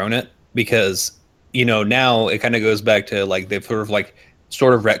of like thrown it because now it kind of goes back to like they've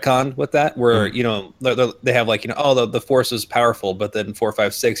sort of retcon with that where they have like the Force is powerful, but then 4,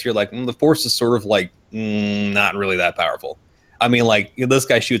 5, 6 you're like the Force is sort of like not really that powerful. I mean, like this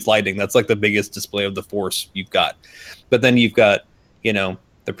guy shoots lightning, that's like the biggest display of the Force you've got, but then you've got the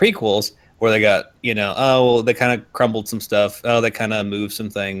prequels where they got they kind of crumbled some stuff, they kind of moved some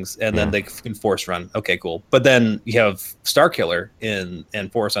things, and then they can Force run. Okay, cool. But then you have Starkiller in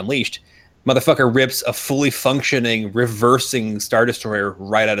Force Unleashed. Motherfucker rips a fully functioning reversing Star Destroyer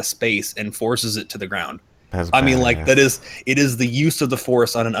right out of space and forces it to the ground. I mean, like it is the use of the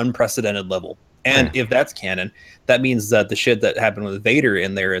Force on an unprecedented level. And if that's canon, that means that the shit that happened with Vader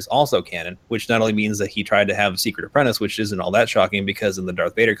in there is also canon, which not only means that he tried to have a secret apprentice, which isn't all that shocking because in the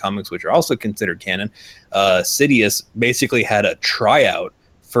Darth Vader comics, which are also considered canon, Sidious basically had a tryout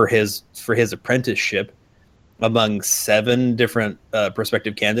for his apprenticeship among 7 different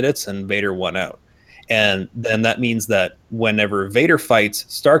prospective candidates, and Vader won out. And then that means that whenever Vader fights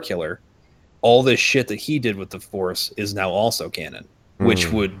Starkiller, all this shit that he did with the Force is now also canon.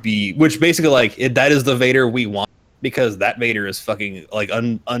 Which basically like that is the Vader we want, because that Vader is fucking like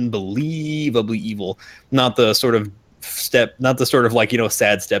unbelievably evil, not the sort of sad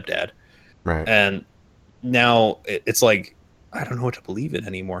stepdad. Right. And now it's like I don't know what to believe in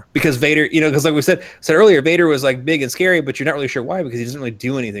anymore, because Vader, because like we said earlier, Vader was like big and scary, but you're not really sure why, because he doesn't really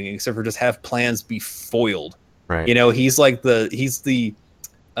do anything except for just have plans be foiled. Right. He's like he's the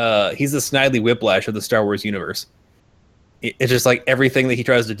Snidely Whiplash of the Star Wars universe. It's just like everything that he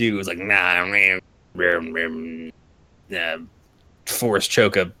tries to do is like, Force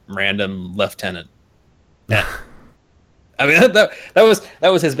choke a random lieutenant. I mean, that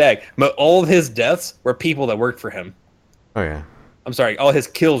was his bag. But all of his deaths were people that worked for him. Oh yeah. I'm sorry, all his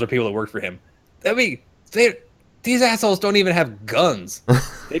kills are people that worked for him. I mean, these assholes don't even have guns.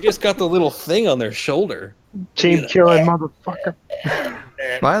 They just got the little thing on their shoulder. Team killing motherfucker.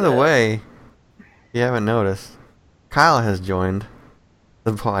 By the way, you haven't noticed, Kyle has joined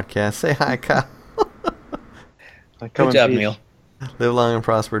the podcast. Say hi, Kyle. Good job, Neil. Live long and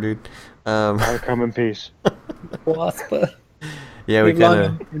prosper, dude. I come in peace. Waspa. Yeah, we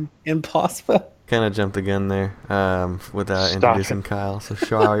kind of jumped the gun there without introducing Kyle. So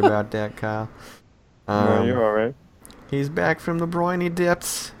sorry about that, Kyle. No, you're all right. He's back from the briny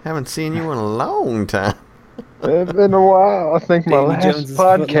depths. Haven't seen you in a long time. It's been a while. I think my last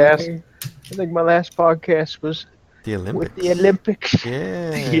podcast was the Olympics. With the Olympics.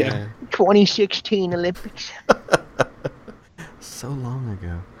 Yeah. 2016 Olympics. So long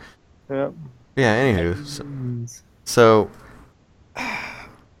ago. Yep. Yeah, anywho. So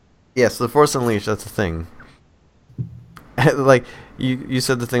yes, the Force Unleashed, that's the thing. Like, you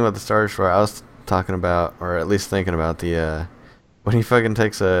said the thing about the Star Destroyer. I was talking about, or at least thinking about, the when he fucking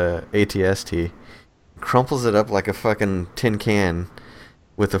takes a ATST, crumples it up like a fucking tin can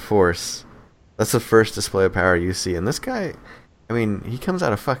with the Force. That's the first display of power you see. And this guy, I mean, he comes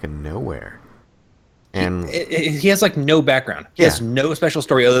out of fucking nowhere. And he has like no background. He has no special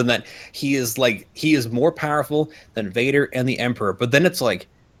story other than that he is more powerful than Vader and the Emperor. But then it's like,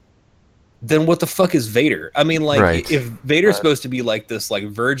 then what the fuck is Vader? I mean, like, if Vader's supposed to be like this like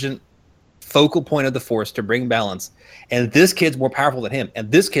virgin focal point of the Force to bring balance, and this kid's more powerful than him,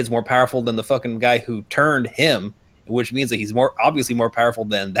 and this kid's more powerful than the fucking guy who turned him, which means that he's obviously more powerful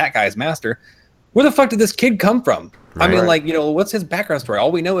than that guy's master. Where the fuck did this kid come from? I mean, like, what's his background story?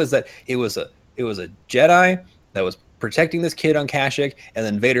 All we know is that it was a Jedi that was protecting this kid on Kashyyyk, and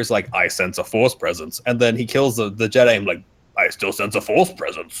then Vader's like, I sense a Force presence, and then he kills the Jedi and like, I still sense a Force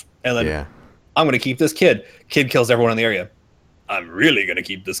presence, and then I'm gonna keep this kid. Kid kills everyone in the area. I'm really gonna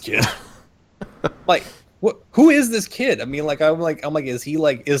keep this kid. Like, what? Who is this kid? I mean, I'm like, is he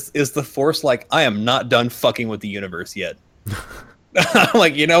like, is the Force like, I am not done fucking with the universe yet? I'm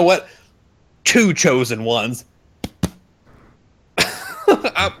like, you know what? 2 chosen ones.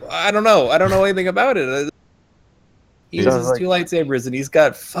 I don't know. I don't know anything about it. He uses like 2 lightsabers, and he's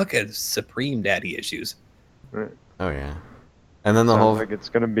got fucking supreme daddy issues. Oh yeah. And then the Sounds whole like it's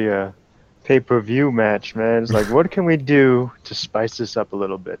gonna be a pay-per-view match, man. It's like, what can we do to spice this up a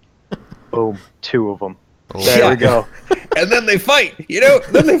little bit? Boom, 2 of them. There we go. And then they fight,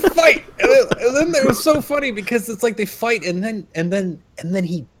 then they fight. And then it was so funny because it's like they fight and then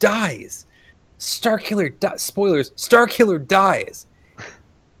he dies. Spoilers, Starkiller dies.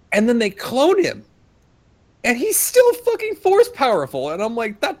 And then they clone him. And he's still fucking Force powerful. And I'm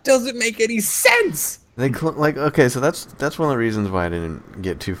like, that doesn't make any sense. okay, so that's one of the reasons why I didn't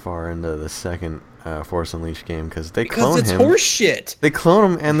get too far into the second Force Unleashed game because they clone him. Because it's horse shit. They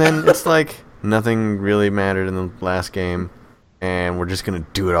clone him, and then it's like nothing really mattered in the last game, and we're just gonna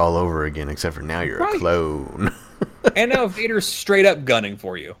do it all over again. Except for now you're a clone. And now Vader's straight up gunning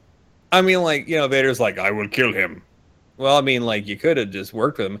for you. I mean, like, Vader's like, I will kill him. Well, I mean, like, you could have just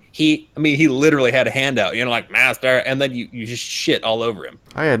worked with him. He literally had a handout, like, master, and then you just shit all over him.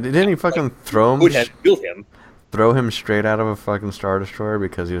 Oh yeah, didn't he fucking throw him? Would have killed him. Throw him straight out of a fucking Star Destroyer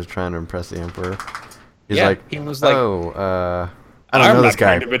because he was trying to impress the Emperor. He was like, I don't know this guy. I'm not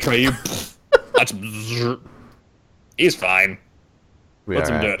trying to betray you. He's fine. Put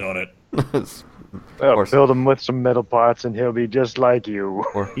some dirt on it. Build him with some metal parts, and he'll be just like you.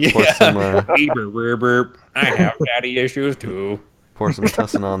 Pour some, I have daddy issues too. Pour some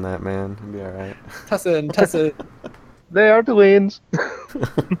tussin on that, man. It'll be all right. Tussin. They are Deleans.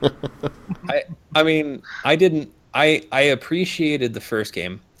 I mean, I appreciated the first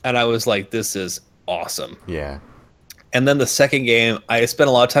game, and I was like, this is awesome. Yeah. And then the second game, I spent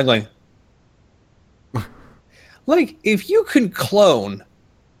a lot of time going, like, if you can clone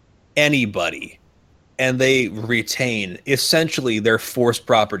anybody and they retain essentially their Force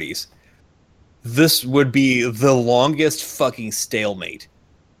properties, this would be the longest fucking stalemate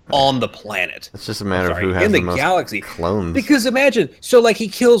on the planet. It's just a matter of who has in the most galaxy clones. Because imagine, so like he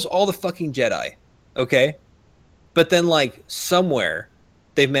kills all the fucking Jedi, okay? But then like somewhere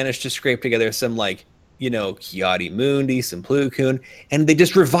they've managed to scrape together some like, Kiadi Mundi, some Plo Koon, and they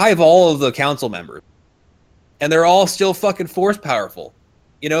just revive all of the council members. And they're all still fucking Force powerful.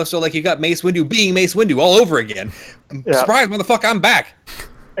 So like you got Mace Windu being Mace Windu all over again. Surprise, motherfucker, I'm back.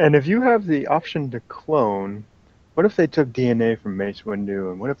 And if you have the option to clone, what if they took DNA from Mace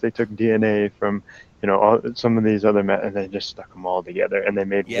Windu, and what if they took DNA from, some of these other and they just stuck them all together, and they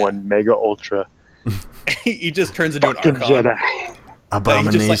made one Mega Ultra. He just turns into an fucking Archon. Jedi.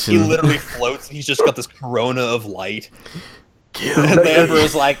 Abomination. He literally floats. He's just got this corona of light. Kill And me. the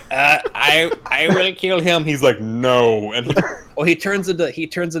Emperor's like, I will kill him. He's like, no. And he turns into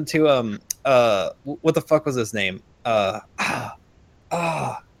what the fuck was his name? Dr.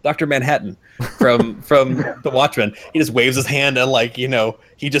 Manhattan from The Watchmen. He just waves his hand and like,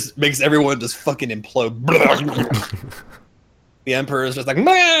 he just makes everyone just fucking implode. The Emperor is just like,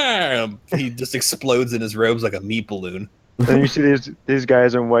 "Mah!" He just explodes in his robes like a meat balloon. And you see these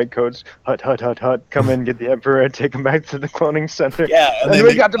guys in white coats, hut, come in, get the Emperor, and take him back to the cloning center. Yeah, and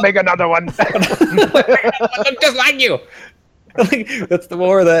we got to make another one. Just like you. Like, that's the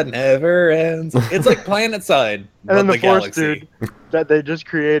war that never ends. It's like Planet Side. And then the Force galaxy. dude that they just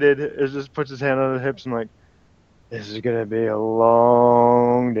created is just puts his hand on his hips and like, this is gonna be a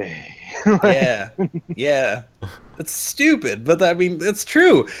long day. Yeah. That's stupid, but I mean it's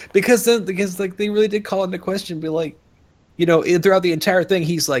true because like they really did call into question, be like, throughout the entire thing,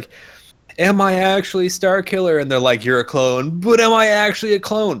 he's like, "Am I actually Starkiller?" And they're like, "You're a clone," but am I actually a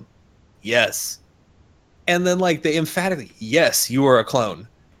clone? Yes. And then like they emphatically, "Yes, you are a clone."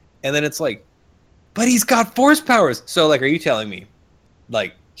 And then it's like, but he's got Force powers. So like, are you telling me,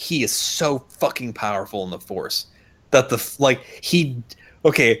 like, he is so fucking powerful in the Force that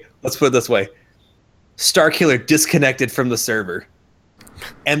okay, let's put it this way. Starkiller disconnected from the server.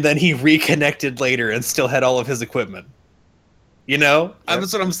 And then he reconnected later and still had all of his equipment.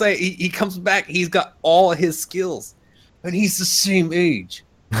 That's what I'm saying. He comes back, he's got all his skills. And he's the same age.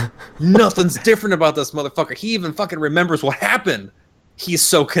 Nothing's different about this motherfucker. He even fucking remembers what happened. He's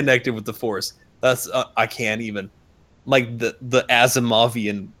so connected with the Force. That's I can't even. Like the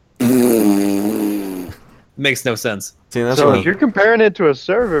Asimovian makes no sense. See, that's So what if you're comparing it to a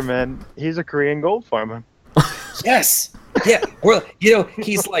server, man, he's a Korean gold farmer. Yes. Yeah. Well,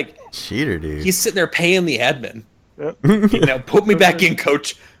 he's like cheater, dude. he's sitting there paying the admin. Yep. Put me back in,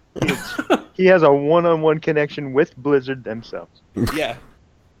 coach. He has a one-on-one connection with Blizzard themselves. Yeah.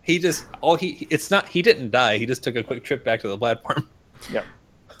 He didn't die. He just took a quick trip back to the platform.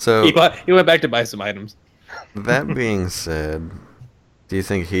 So He went back to buy some items. that being said, do you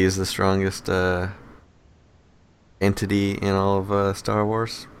think he's the strongest entity in all of Star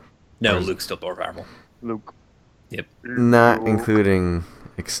Wars? No, Or is- Luke's still more powerful. Luke. Yep. Not Luke. including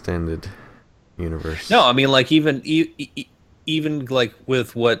extended universe. No, I mean like even like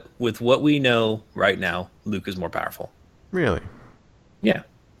with what we know right now, Luke is more powerful. Really? Yeah.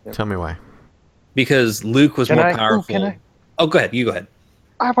 Tell me why. Because Luke was Can more I- powerful. can I? Oh, go ahead. You go ahead.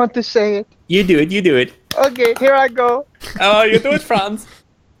 I want to say it. You do it. You do it. Okay, here I go. Oh, you do it, Franz.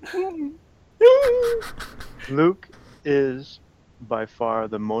 Luke is by far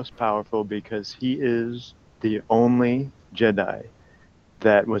the most powerful because he is the only Jedi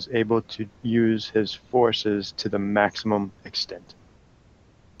that was able to use his forces to the maximum extent,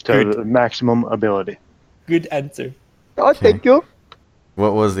 to Good. the maximum ability. Good answer. Oh, thank you.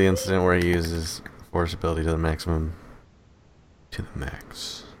 What was the incident where he uses force ability to the maximum? To the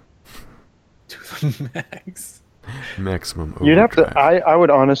max. To the max. Maximum You'd have to. overdrive. I would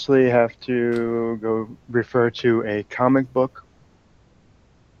honestly have to go refer to a comic book.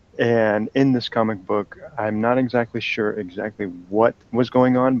 And in this comic book, I'm not exactly sure exactly what was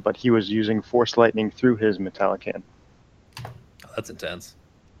going on, but he was using force lightning through his metallic hand. Oh, that's intense.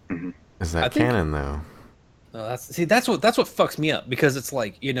 Is I that think- canon though? Oh, that's what fucks me up because it's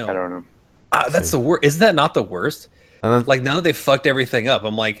like I don't know. that's the worst. Isn't that not the worst? And then- Like now that they fucked everything up,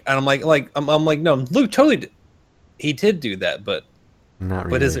 I'm like no, Luke totally he did do that, but Not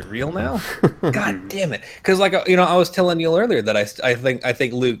really. but is it real now? God damn it! Because like I was telling Neil earlier that I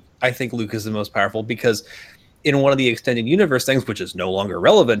think Luke is the most powerful because in one of the extended universe things, which is no longer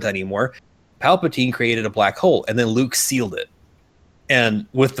relevant anymore, Palpatine created a black hole and then Luke sealed it, and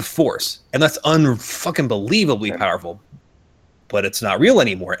with the Force, and that's unfucking believably powerful, but it's not real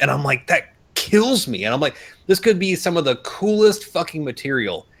anymore. And I'm like, that kills me. And I'm like, this could be some of the coolest fucking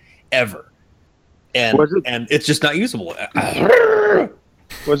material ever, and Was it- and it's just not usable.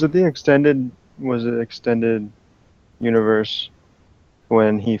 Was it the extended? Was it extended universe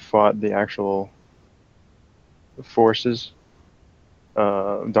when he fought the actual forces,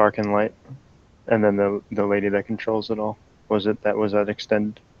 dark and light, and then the lady that controls it all? Was that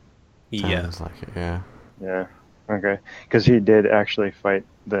extended? Yeah. Sounds like it, yeah. Yeah. Okay. Because he did actually fight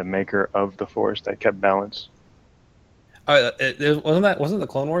the maker of the force that kept balance. Wasn't the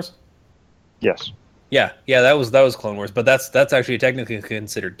Clone Wars? Yes. Yeah, that was Clone Wars, but that's actually technically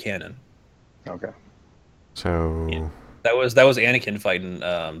considered canon. Okay. So Yeah. That was Anakin fighting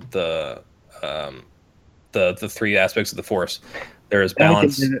the three aspects of the Force. There is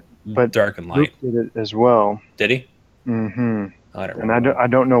balance, Anakin did it, but dark and Luke light. did it as well. Did he? Mm-hmm. I don't And remember. I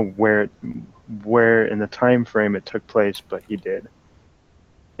don't know where in the time frame it took place, but he did.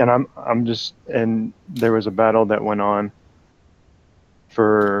 And and there was a battle that went on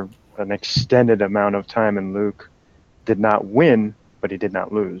for an extended amount of time, and Luke did not win, but he did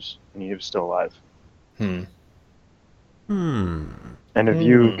not lose, and he was still alive. Hmm. And if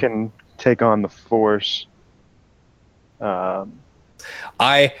you Hmm. can take on the Force,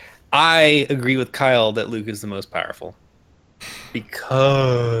 I agree with Kyle that Luke is the most powerful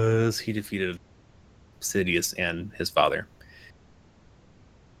because he defeated Sidious and his father.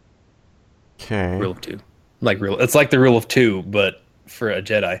 okay. Rule of two, it's like the rule of two, but for a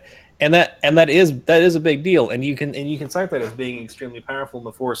Jedi, and that is a big deal, and you can cite that as being extremely powerful in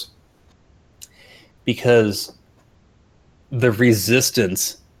the Force because the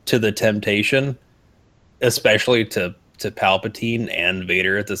resistance to the temptation, especially to Palpatine and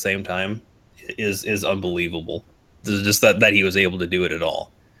Vader at the same time, is unbelievable. It's just that he was able to do it at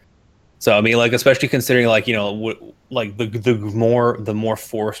all. So I mean, like especially considering like the more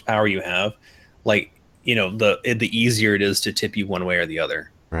Force power you have, like the easier it is to tip you one way or the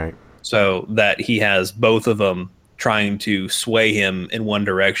other. Right. So that he has both of them trying to sway him in one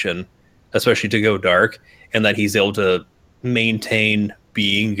direction, especially to go dark, and that he's able to maintain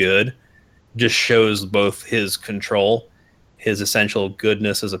being good, just shows both his control, his essential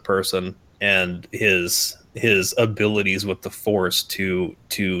goodness as a person, and his abilities with the Force to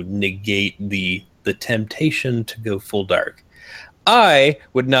negate the temptation to go full dark. I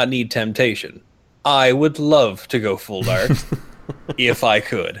would not need temptation. I would love to go full dark if I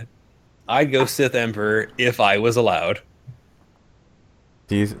could. I'd go Sith Emperor if I was allowed.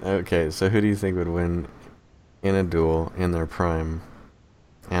 Okay, so who do you think would win in a duel in their prime?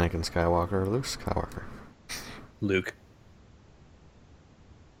 Anakin Skywalker or Luke Skywalker? Luke.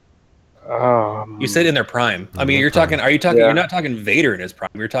 You said in their prime. I mean, their you're talking. prime. Are you talking? Yeah. You're not talking Vader in his prime.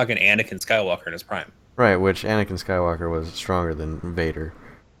 You're talking Anakin Skywalker in his prime. Right, which Anakin Skywalker was stronger than Vader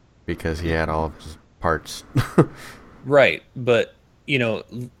because he had all of his parts. Right, but you know,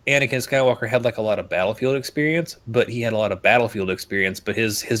 Anakin Skywalker had like a lot of battlefield experience, but he had a lot of battlefield experience. But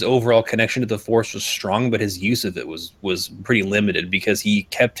his overall connection to the Force was strong, but his use of it was pretty limited because he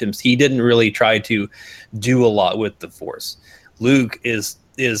kept him. He didn't really try to do a lot with the Force. Luke is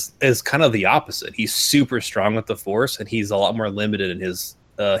kind of the opposite. He's super strong with the Force, and he's a lot more limited in his.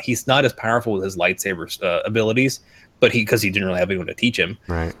 He's not as powerful with his lightsaber abilities, but because he didn't really have anyone to teach him.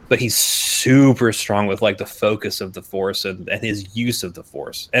 Right. But he's super strong with like the focus of the Force and his use of the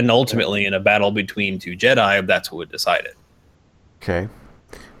Force, and ultimately in a battle between two Jedi, that's what would decide it. Okay.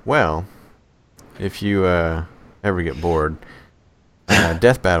 Well, if you ever get bored,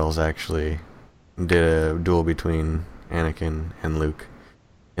 Death Battles actually did a duel between Anakin and Luke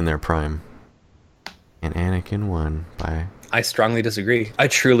in their prime, and Anakin won by. I strongly disagree. I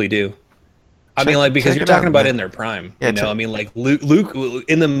truly do. I mean, like, because check you're it talking out, about man. in their prime. Yeah, You know, I mean, like Luke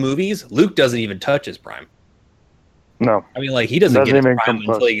in the movies, Luke doesn't even touch his prime. No. I mean, like he doesn't Doesn't get his even prime come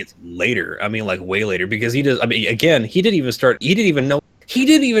close. until he gets later. I mean, like way later, because he does. I mean, again, he didn't even start. He didn't even know. He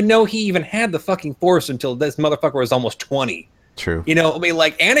didn't even know he even had the fucking Force until this motherfucker was almost 20. True. You know, I mean,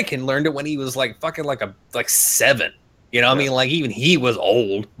 like Anakin learned it when he was like fucking like 7. You know, I mean, like even he was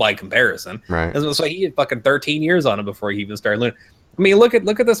old by comparison. Right. So he had fucking 13 years on him before he even started learning. I mean, look at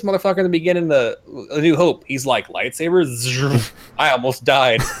this motherfucker in the beginning of A New Hope. He's like lightsabers. I almost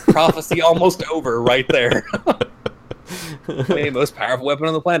died. Prophecy almost over right there. Hey, most powerful weapon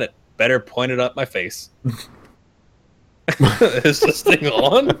on the planet. Better point it up my face. Is this thing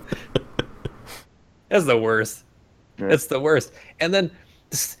on? That's the worst. Yeah. It's the worst. And then,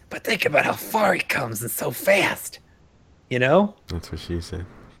 but think about how far he comes and so fast. You know? That's what she said.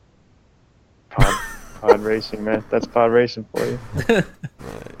 Pod racing, man. That's pod racing for you.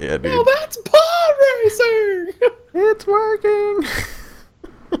 Yeah, dude. Oh, that's pod racing. It's working.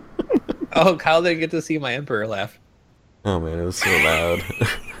 Oh, Kyle didn't get to see my Emperor laugh. Oh man, it was so loud.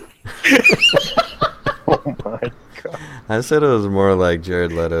 Oh my god. I said it was more like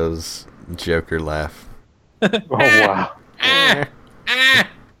Jared Leto's Joker laugh. Oh wow.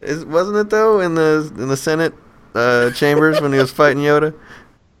 Wasn't it though in the Senate chambers when he was fighting Yoda?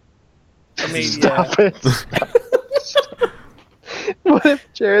 I mean, Stop it. What if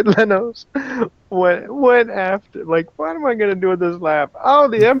Jared Leno's went after? Like, what am I gonna do with this laugh? Oh,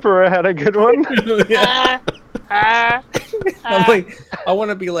 the Emperor had a good one. yeah. I'm like, I want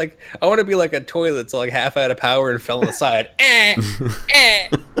to be like a toy that's like half out of power and fell on the side.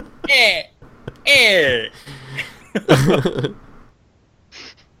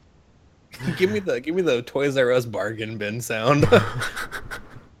 Give me the Toys R Us bargain bin sound.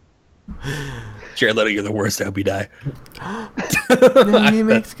 Jared Leto, you're the worst. I hope you die. Then he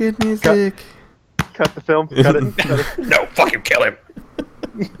makes good music. Cut the film. Cut it. Cut it. No, fucking kill him.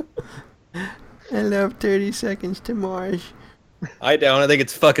 I love 30 Seconds to Mars. I don't. I think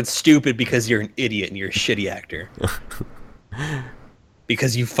it's fucking stupid because you're an idiot and you're a shitty actor.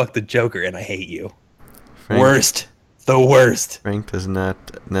 Because you fucked the Joker and I hate you. Worst. The worst. Frank does not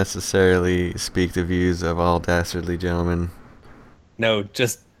necessarily speak the views of all dastardly gentlemen. No,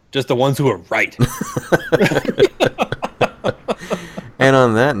 just the ones who are right. And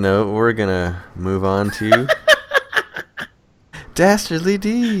on that note, we're gonna move on to Dastardly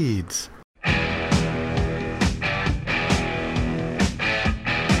Deeds.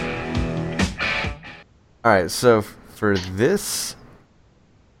 Alright, so for this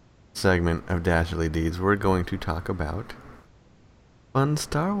segment of Dastardly Deeds, we're going to talk about fun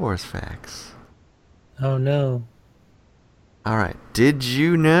Star Wars facts. Oh no. Alright, did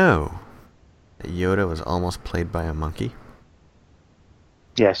you know that Yoda was almost played by a monkey?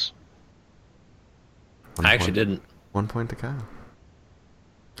 Yes. I actually didn't. 1 point to Kyle.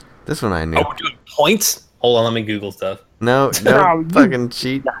 This one I knew. Oh, we're doing points? Hold on, let me Google stuff. No, No, don't you- fucking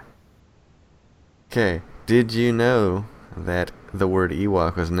cheat. Okay, did you know that the word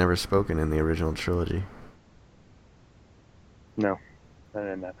Ewok was never spoken in the original trilogy? No. I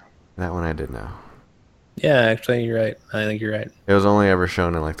didn't know. That one I did know. Yeah, actually, you're right. I think you're right. It was only ever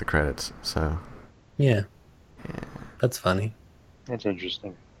shown in like the credits, so. Yeah. That's funny. That's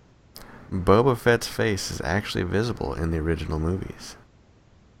interesting. Boba Fett's face is actually visible in the original movies.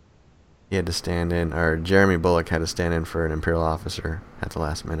 He had to stand in, or Jeremy Bulloch had to stand in for an Imperial officer at the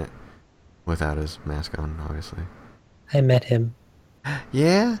last minute. Without his mask on, obviously. I met him.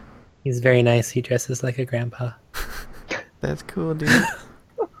 Yeah? He's very nice. He dresses like a grandpa. That's cool, dude.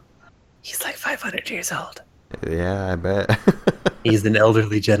 He's like 500 years old. Yeah, I bet. He's an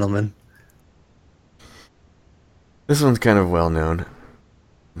elderly gentleman. This one's kind of well known.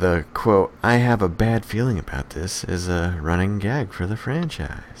 The quote, "I have a bad feeling about this," is a running gag for the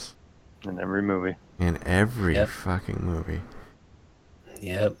franchise. In every movie. In every Yep. fucking movie.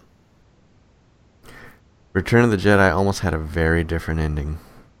 Yep. Return of the Jedi almost had a very different ending.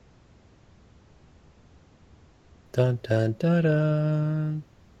 Dun dun dun dun.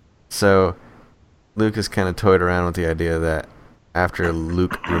 So, Lucas kind of toyed around with the idea that after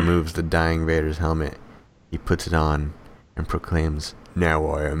Luke removes the dying Vader's helmet, he puts it on and proclaims, "Now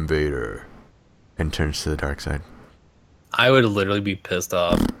I am Vader," and turns to the dark side. I would literally be pissed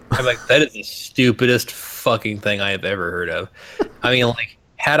off. I'm like, that is the stupidest fucking thing I have ever heard of. I mean, like,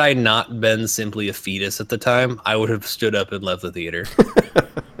 had I not been simply a fetus at the time, I would have stood up and left the theater.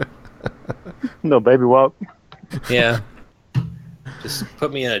 No baby walk. Yeah. Just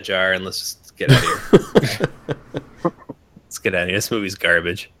put me in a jar and let's just get out of here. Let's get out of here. This movie's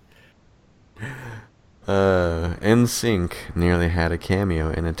garbage. NSYNC nearly had a cameo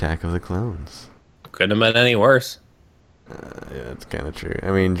in Attack of the Clones. Couldn't have been any worse. Yeah, it's kind of true.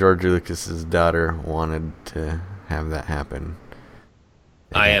 I mean, George Lucas's daughter wanted to have that happen.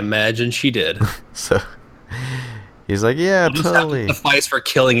 I imagine she did. So, he's like, yeah, He'll just totally. have to suffice for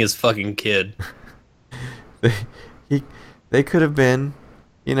killing his fucking kid. They could have been,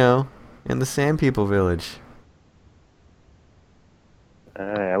 you know, in the Sand People village.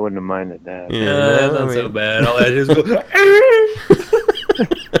 I wouldn't have minded that. Yeah, That's I not mean- so bad. All I just go,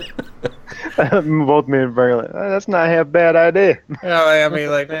 Both me and Berg are like, that's not a half bad idea. I mean,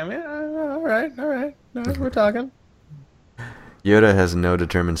 like, man, yeah, all right, we're talking. Yoda has no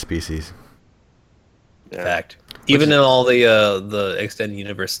determined species. Yeah. Fact. Even in all the extended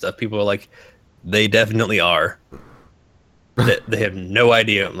universe stuff, people are like, they definitely are. They have no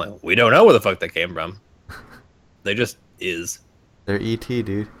idea. I'm like, we don't know where the fuck that came from. They just is. They're E.T.,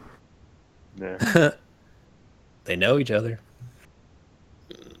 dude. Yeah. They know each other.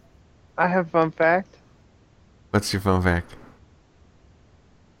 I have a fun fact. What's your fun fact?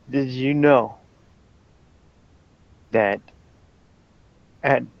 Did you know that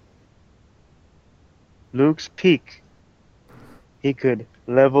at Luke's peak, he could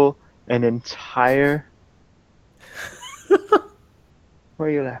level an entire. Why are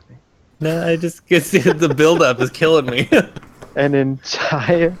you laughing? No, I just get the buildup is killing me. An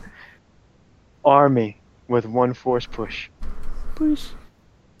entire army with one force push.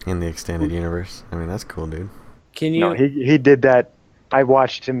 In the extended universe. I mean, that's cool, dude. Can you? No, he did that. I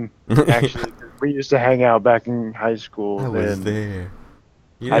watched him actually. We used to hang out back in high school. I was and there.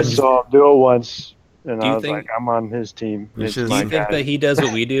 You I didn't- saw him do it once, and Do you I was think- like, I'm on his team. You It's should- do my you think guy. that he does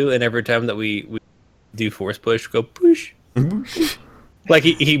what we do, and every time that we do force push, go push? Like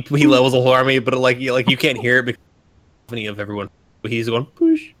he levels a whole army, but like you can't hear it because of everyone. But he's going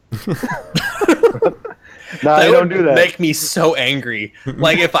push. No, I That don't would do that. make me so angry.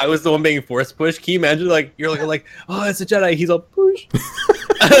 Like if I was the one being force pushed, can you imagine? Like you're like, oh, it's a Jedi. He's all push.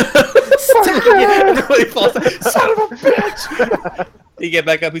 And then he falls down, son of a bitch. You get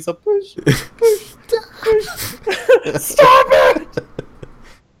back up. He's all push. Stop it!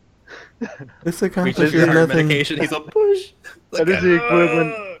 This Reaches accomplishes your heart nothing. medication. He's all push. That is the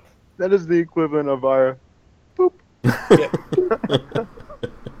equivalent. That is the equivalent of our.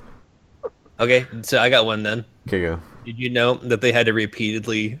 Okay, so I got one then. Okay, go. Did you know that they had to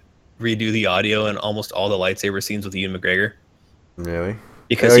repeatedly redo the audio in almost all the lightsaber scenes with Ian McGregor Really?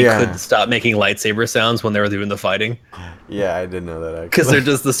 because Oh, he yeah. couldn't stop making lightsaber sounds when they were doing the fighting? Yeah, I did know that actually. Because they're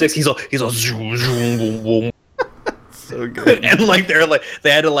just the six. He's all zoom, zoom, boom, boom. so good. And like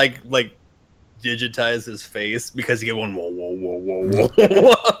they had to like digitize his face because he kept going whoa whoa whoa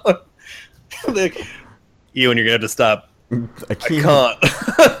whoa whoa. Like, Ewan, you're gonna have to stop. I I can't.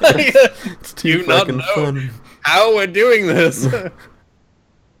 can't. It's Do too you not fucking know? fun. How we're doing this?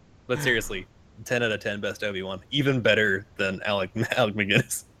 But seriously, 10 out of 10 best Obi-Wan. Even better than Alec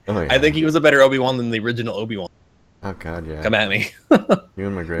McGinnis. Oh, yeah. I think he was a better Obi-Wan than the original Obi-Wan. Oh god, yeah. Come at me.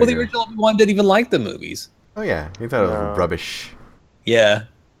 Ewan McGregor. Well, the original Obi-Wan didn't even like the movies. Oh yeah, he thought it was No. rubbish. Yeah.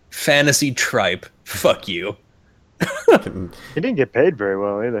 Fantasy tripe. Fuck you. He didn't get paid very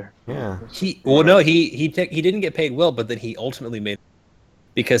well either. Yeah. He didn't get paid well, but then he ultimately made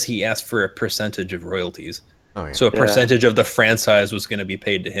because he asked for a percentage of royalties. Oh yeah. So a Yeah. percentage of the franchise was going to be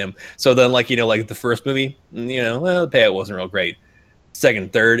paid to him. So then, like the first movie, well, the payout wasn't real great.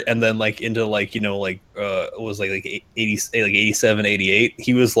 Second, third, and then into it was like 87, 88.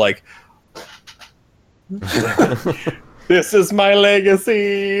 He was like, "This is my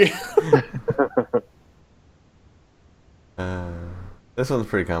legacy." This one's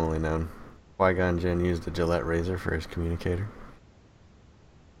pretty commonly known. Qui-Gon Jinn used a Gillette razor for his communicator.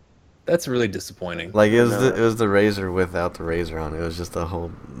 That's really disappointing. Like it was the razor without the razor on. It was just a whole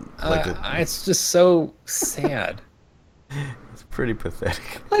It's just so sad. It's pretty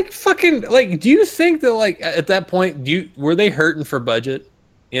pathetic. Like fucking like, do you think that like at that point were they hurting for budget?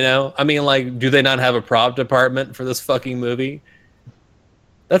 You know, I mean, like, do they not have a prop department for this fucking movie?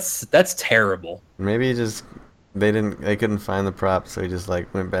 That's terrible. Maybe they couldn't find the prop, so he just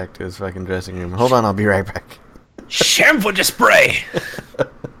like went back to his fucking dressing room. Hold on, I'll be right back. Shampoo spray.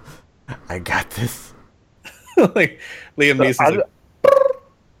 I got this. Like Liam Neeson's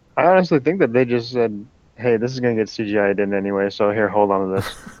I honestly think that they just said, "Hey, this is gonna get CGI'd in anyway, so here, hold on to this."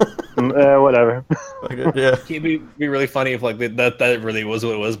 Whatever. Yeah. It'd be really funny if like that really was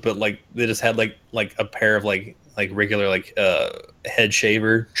what it was, but like they just had like a pair of like regular like head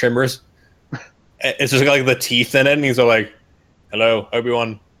shaver trimmers. It's just got like the teeth in it, and he's all like, "Hello,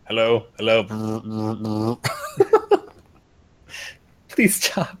 Obi-Wan. Hello." Please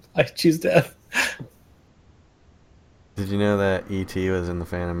stop. I choose death. Did you know that E.T. was in the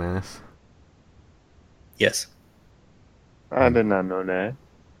Phantom Menace? Yes. I did not know that.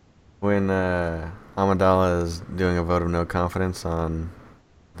 When Amidala is doing a vote of no confidence on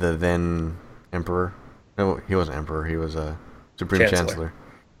the then Emperor. No, he wasn't Emperor. He was a Supreme Chancellor.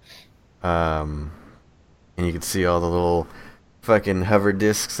 And you could see all the little fucking hover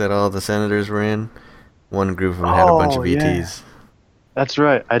discs that all the senators were in. One group of them had a bunch of ETs. That's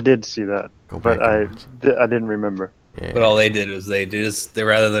right. I did see that, but I didn't remember. Yeah. But all they did was they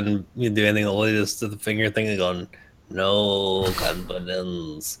rather than do anything, they just did the finger thing and going, no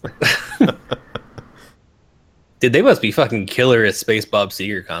confidence. Dude, they must be fucking killer at Space Bob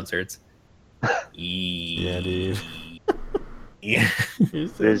Seger concerts. Yeah, dude. Yeah.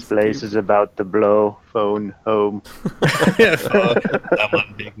 This place is about to blow. Phone home.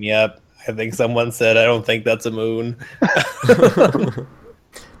 Someone pick me up. I think someone said, I don't think that's a moon.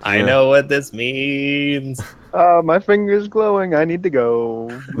 I know what this means. My finger's glowing. I need to go.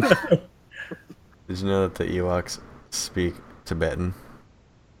 Did you know that the Ewoks speak Tibetan?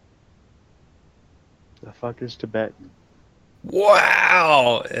 The fuck is Tibetan?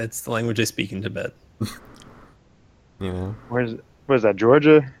 Wow! It's the language I speak in Tibet. You know? Where's that,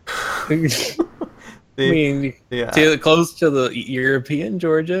 Georgia? I mean, close to the European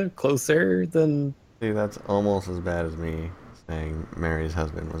Georgia, closer than. See, that's almost as bad as me saying Mary's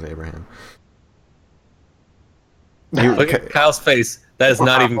husband was Abraham. Look at Kyle's face. That is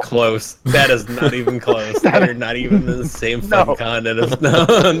not even close. That is not even close. They're not even in the same fucking continent. Of,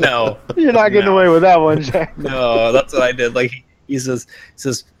 no. You're not getting away with that one, Jack. No, that's what I did. Like he says,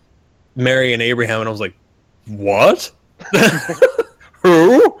 Mary and Abraham, and I was like, what?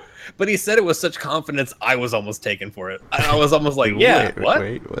 Who? But he said it with such confidence, I was almost taken for it. I was almost like, yeah,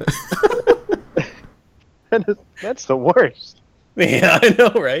 wait, what? That's the worst. Yeah, I know,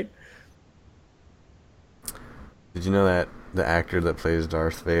 right? Did you know that the actor that plays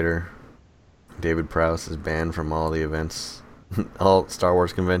Darth Vader, David Prowse, is banned from all the events, all Star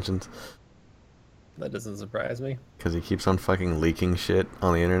Wars conventions? That doesn't surprise me. Because he keeps on fucking leaking shit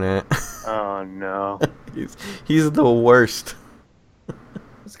on the internet. Oh, no. He's the worst.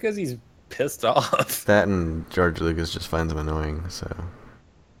 It's because he's pissed off. That and George Lucas just finds him annoying, so...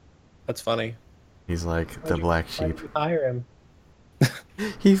 That's funny. He's like the black sheep. Hire him.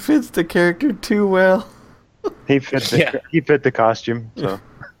 He fits the character too well. He fit the costume, so...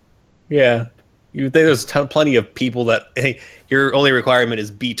 Yeah. You think there's plenty of people that, hey, your only requirement is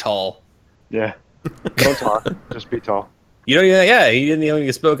be tall. Yeah. Don't talk. Just be tall. You know, yeah, he didn't even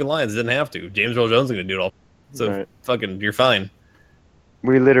get spoken lines. Didn't have to. James Earl Jones is going to do it all. So, Right. fucking, you're fine.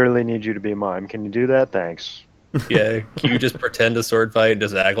 We literally need you to be a mime. Can you do that? Thanks. Yeah. Can you just pretend to sword fight and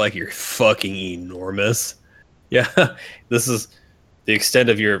just act like you're fucking enormous? Yeah. This is the extent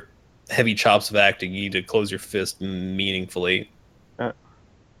of your heavy chops of acting. You need to close your fist meaningfully.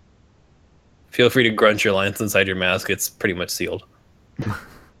 Feel free to grunt your lines inside your mask. It's pretty much sealed.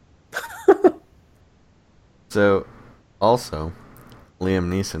 So, also, Liam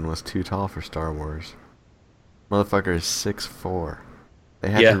Neeson was too tall for Star Wars. Motherfucker is 6'4". They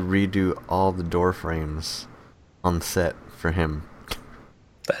had to redo all the door frames on set for him.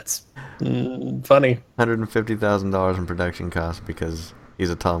 That's funny. $150,000 in production costs because he's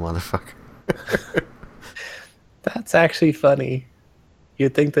a tall motherfucker. That's actually funny.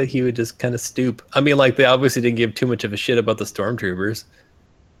 You'd think that he would just kind of stoop. I mean, like, they obviously didn't give too much of a shit about the stormtroopers.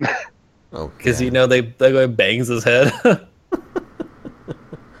 Oh, Because, you know, they go bangs his head. Let's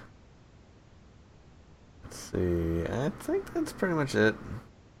see. I think that's pretty much it.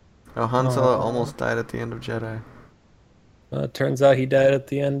 Oh, Han Solo almost died at the end of Jedi. It turns out he died at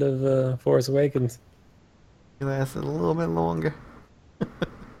the end of Force Awakens. He lasted a little bit longer.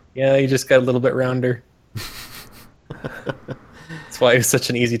 Yeah, he just got a little bit rounder. That's why he was such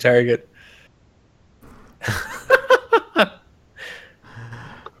an easy target.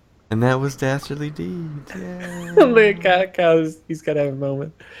 And that was Dastardly Deeds. Yeah. Look, he's got to have a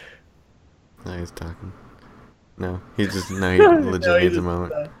moment. No, he's talking. No, he legit he needs a just-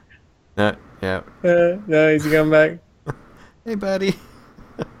 moment. Yeah. No, he's coming back. Hey, buddy.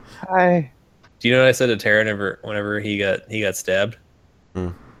 Hi. Do you know what I said to Tara whenever he got stabbed? Hmm.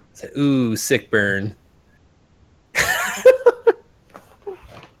 I said, "Ooh, sick burn."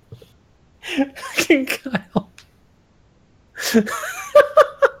 Fucking Kyle.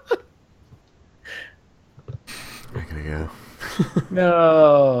 I gotta go.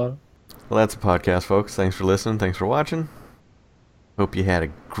 No. Well, that's a podcast, folks. Thanks for listening. Thanks for watching. Hope you had a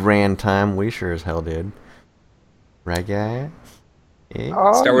grand time. We sure as hell did. Right, guys? Yeah.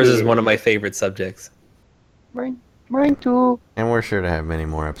 Oh, Star Wars is yeah. one of my favorite subjects. Mine too. And we're sure to have many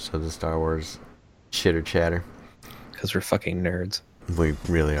more episodes of Star Wars chitter chatter. Because we're fucking nerds. We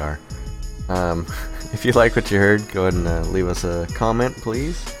really are. If you like what you heard, go ahead and leave us a comment,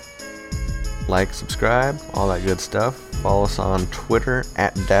 please. Like, subscribe, all that good stuff. Follow us on Twitter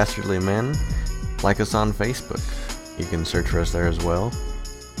at DastardlyMen. Like us on Facebook. You can search for us there as well.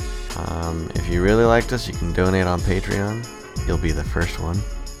 If you really liked us, you can donate on Patreon. You'll be the first one.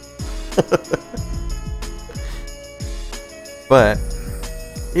 But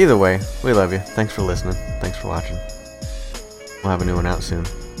either way, we love you. Thanks for listening. Thanks for watching. We'll have a new one out soon.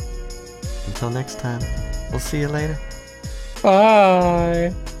 Until next time, we'll see you later.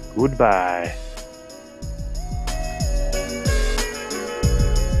 Bye. Goodbye.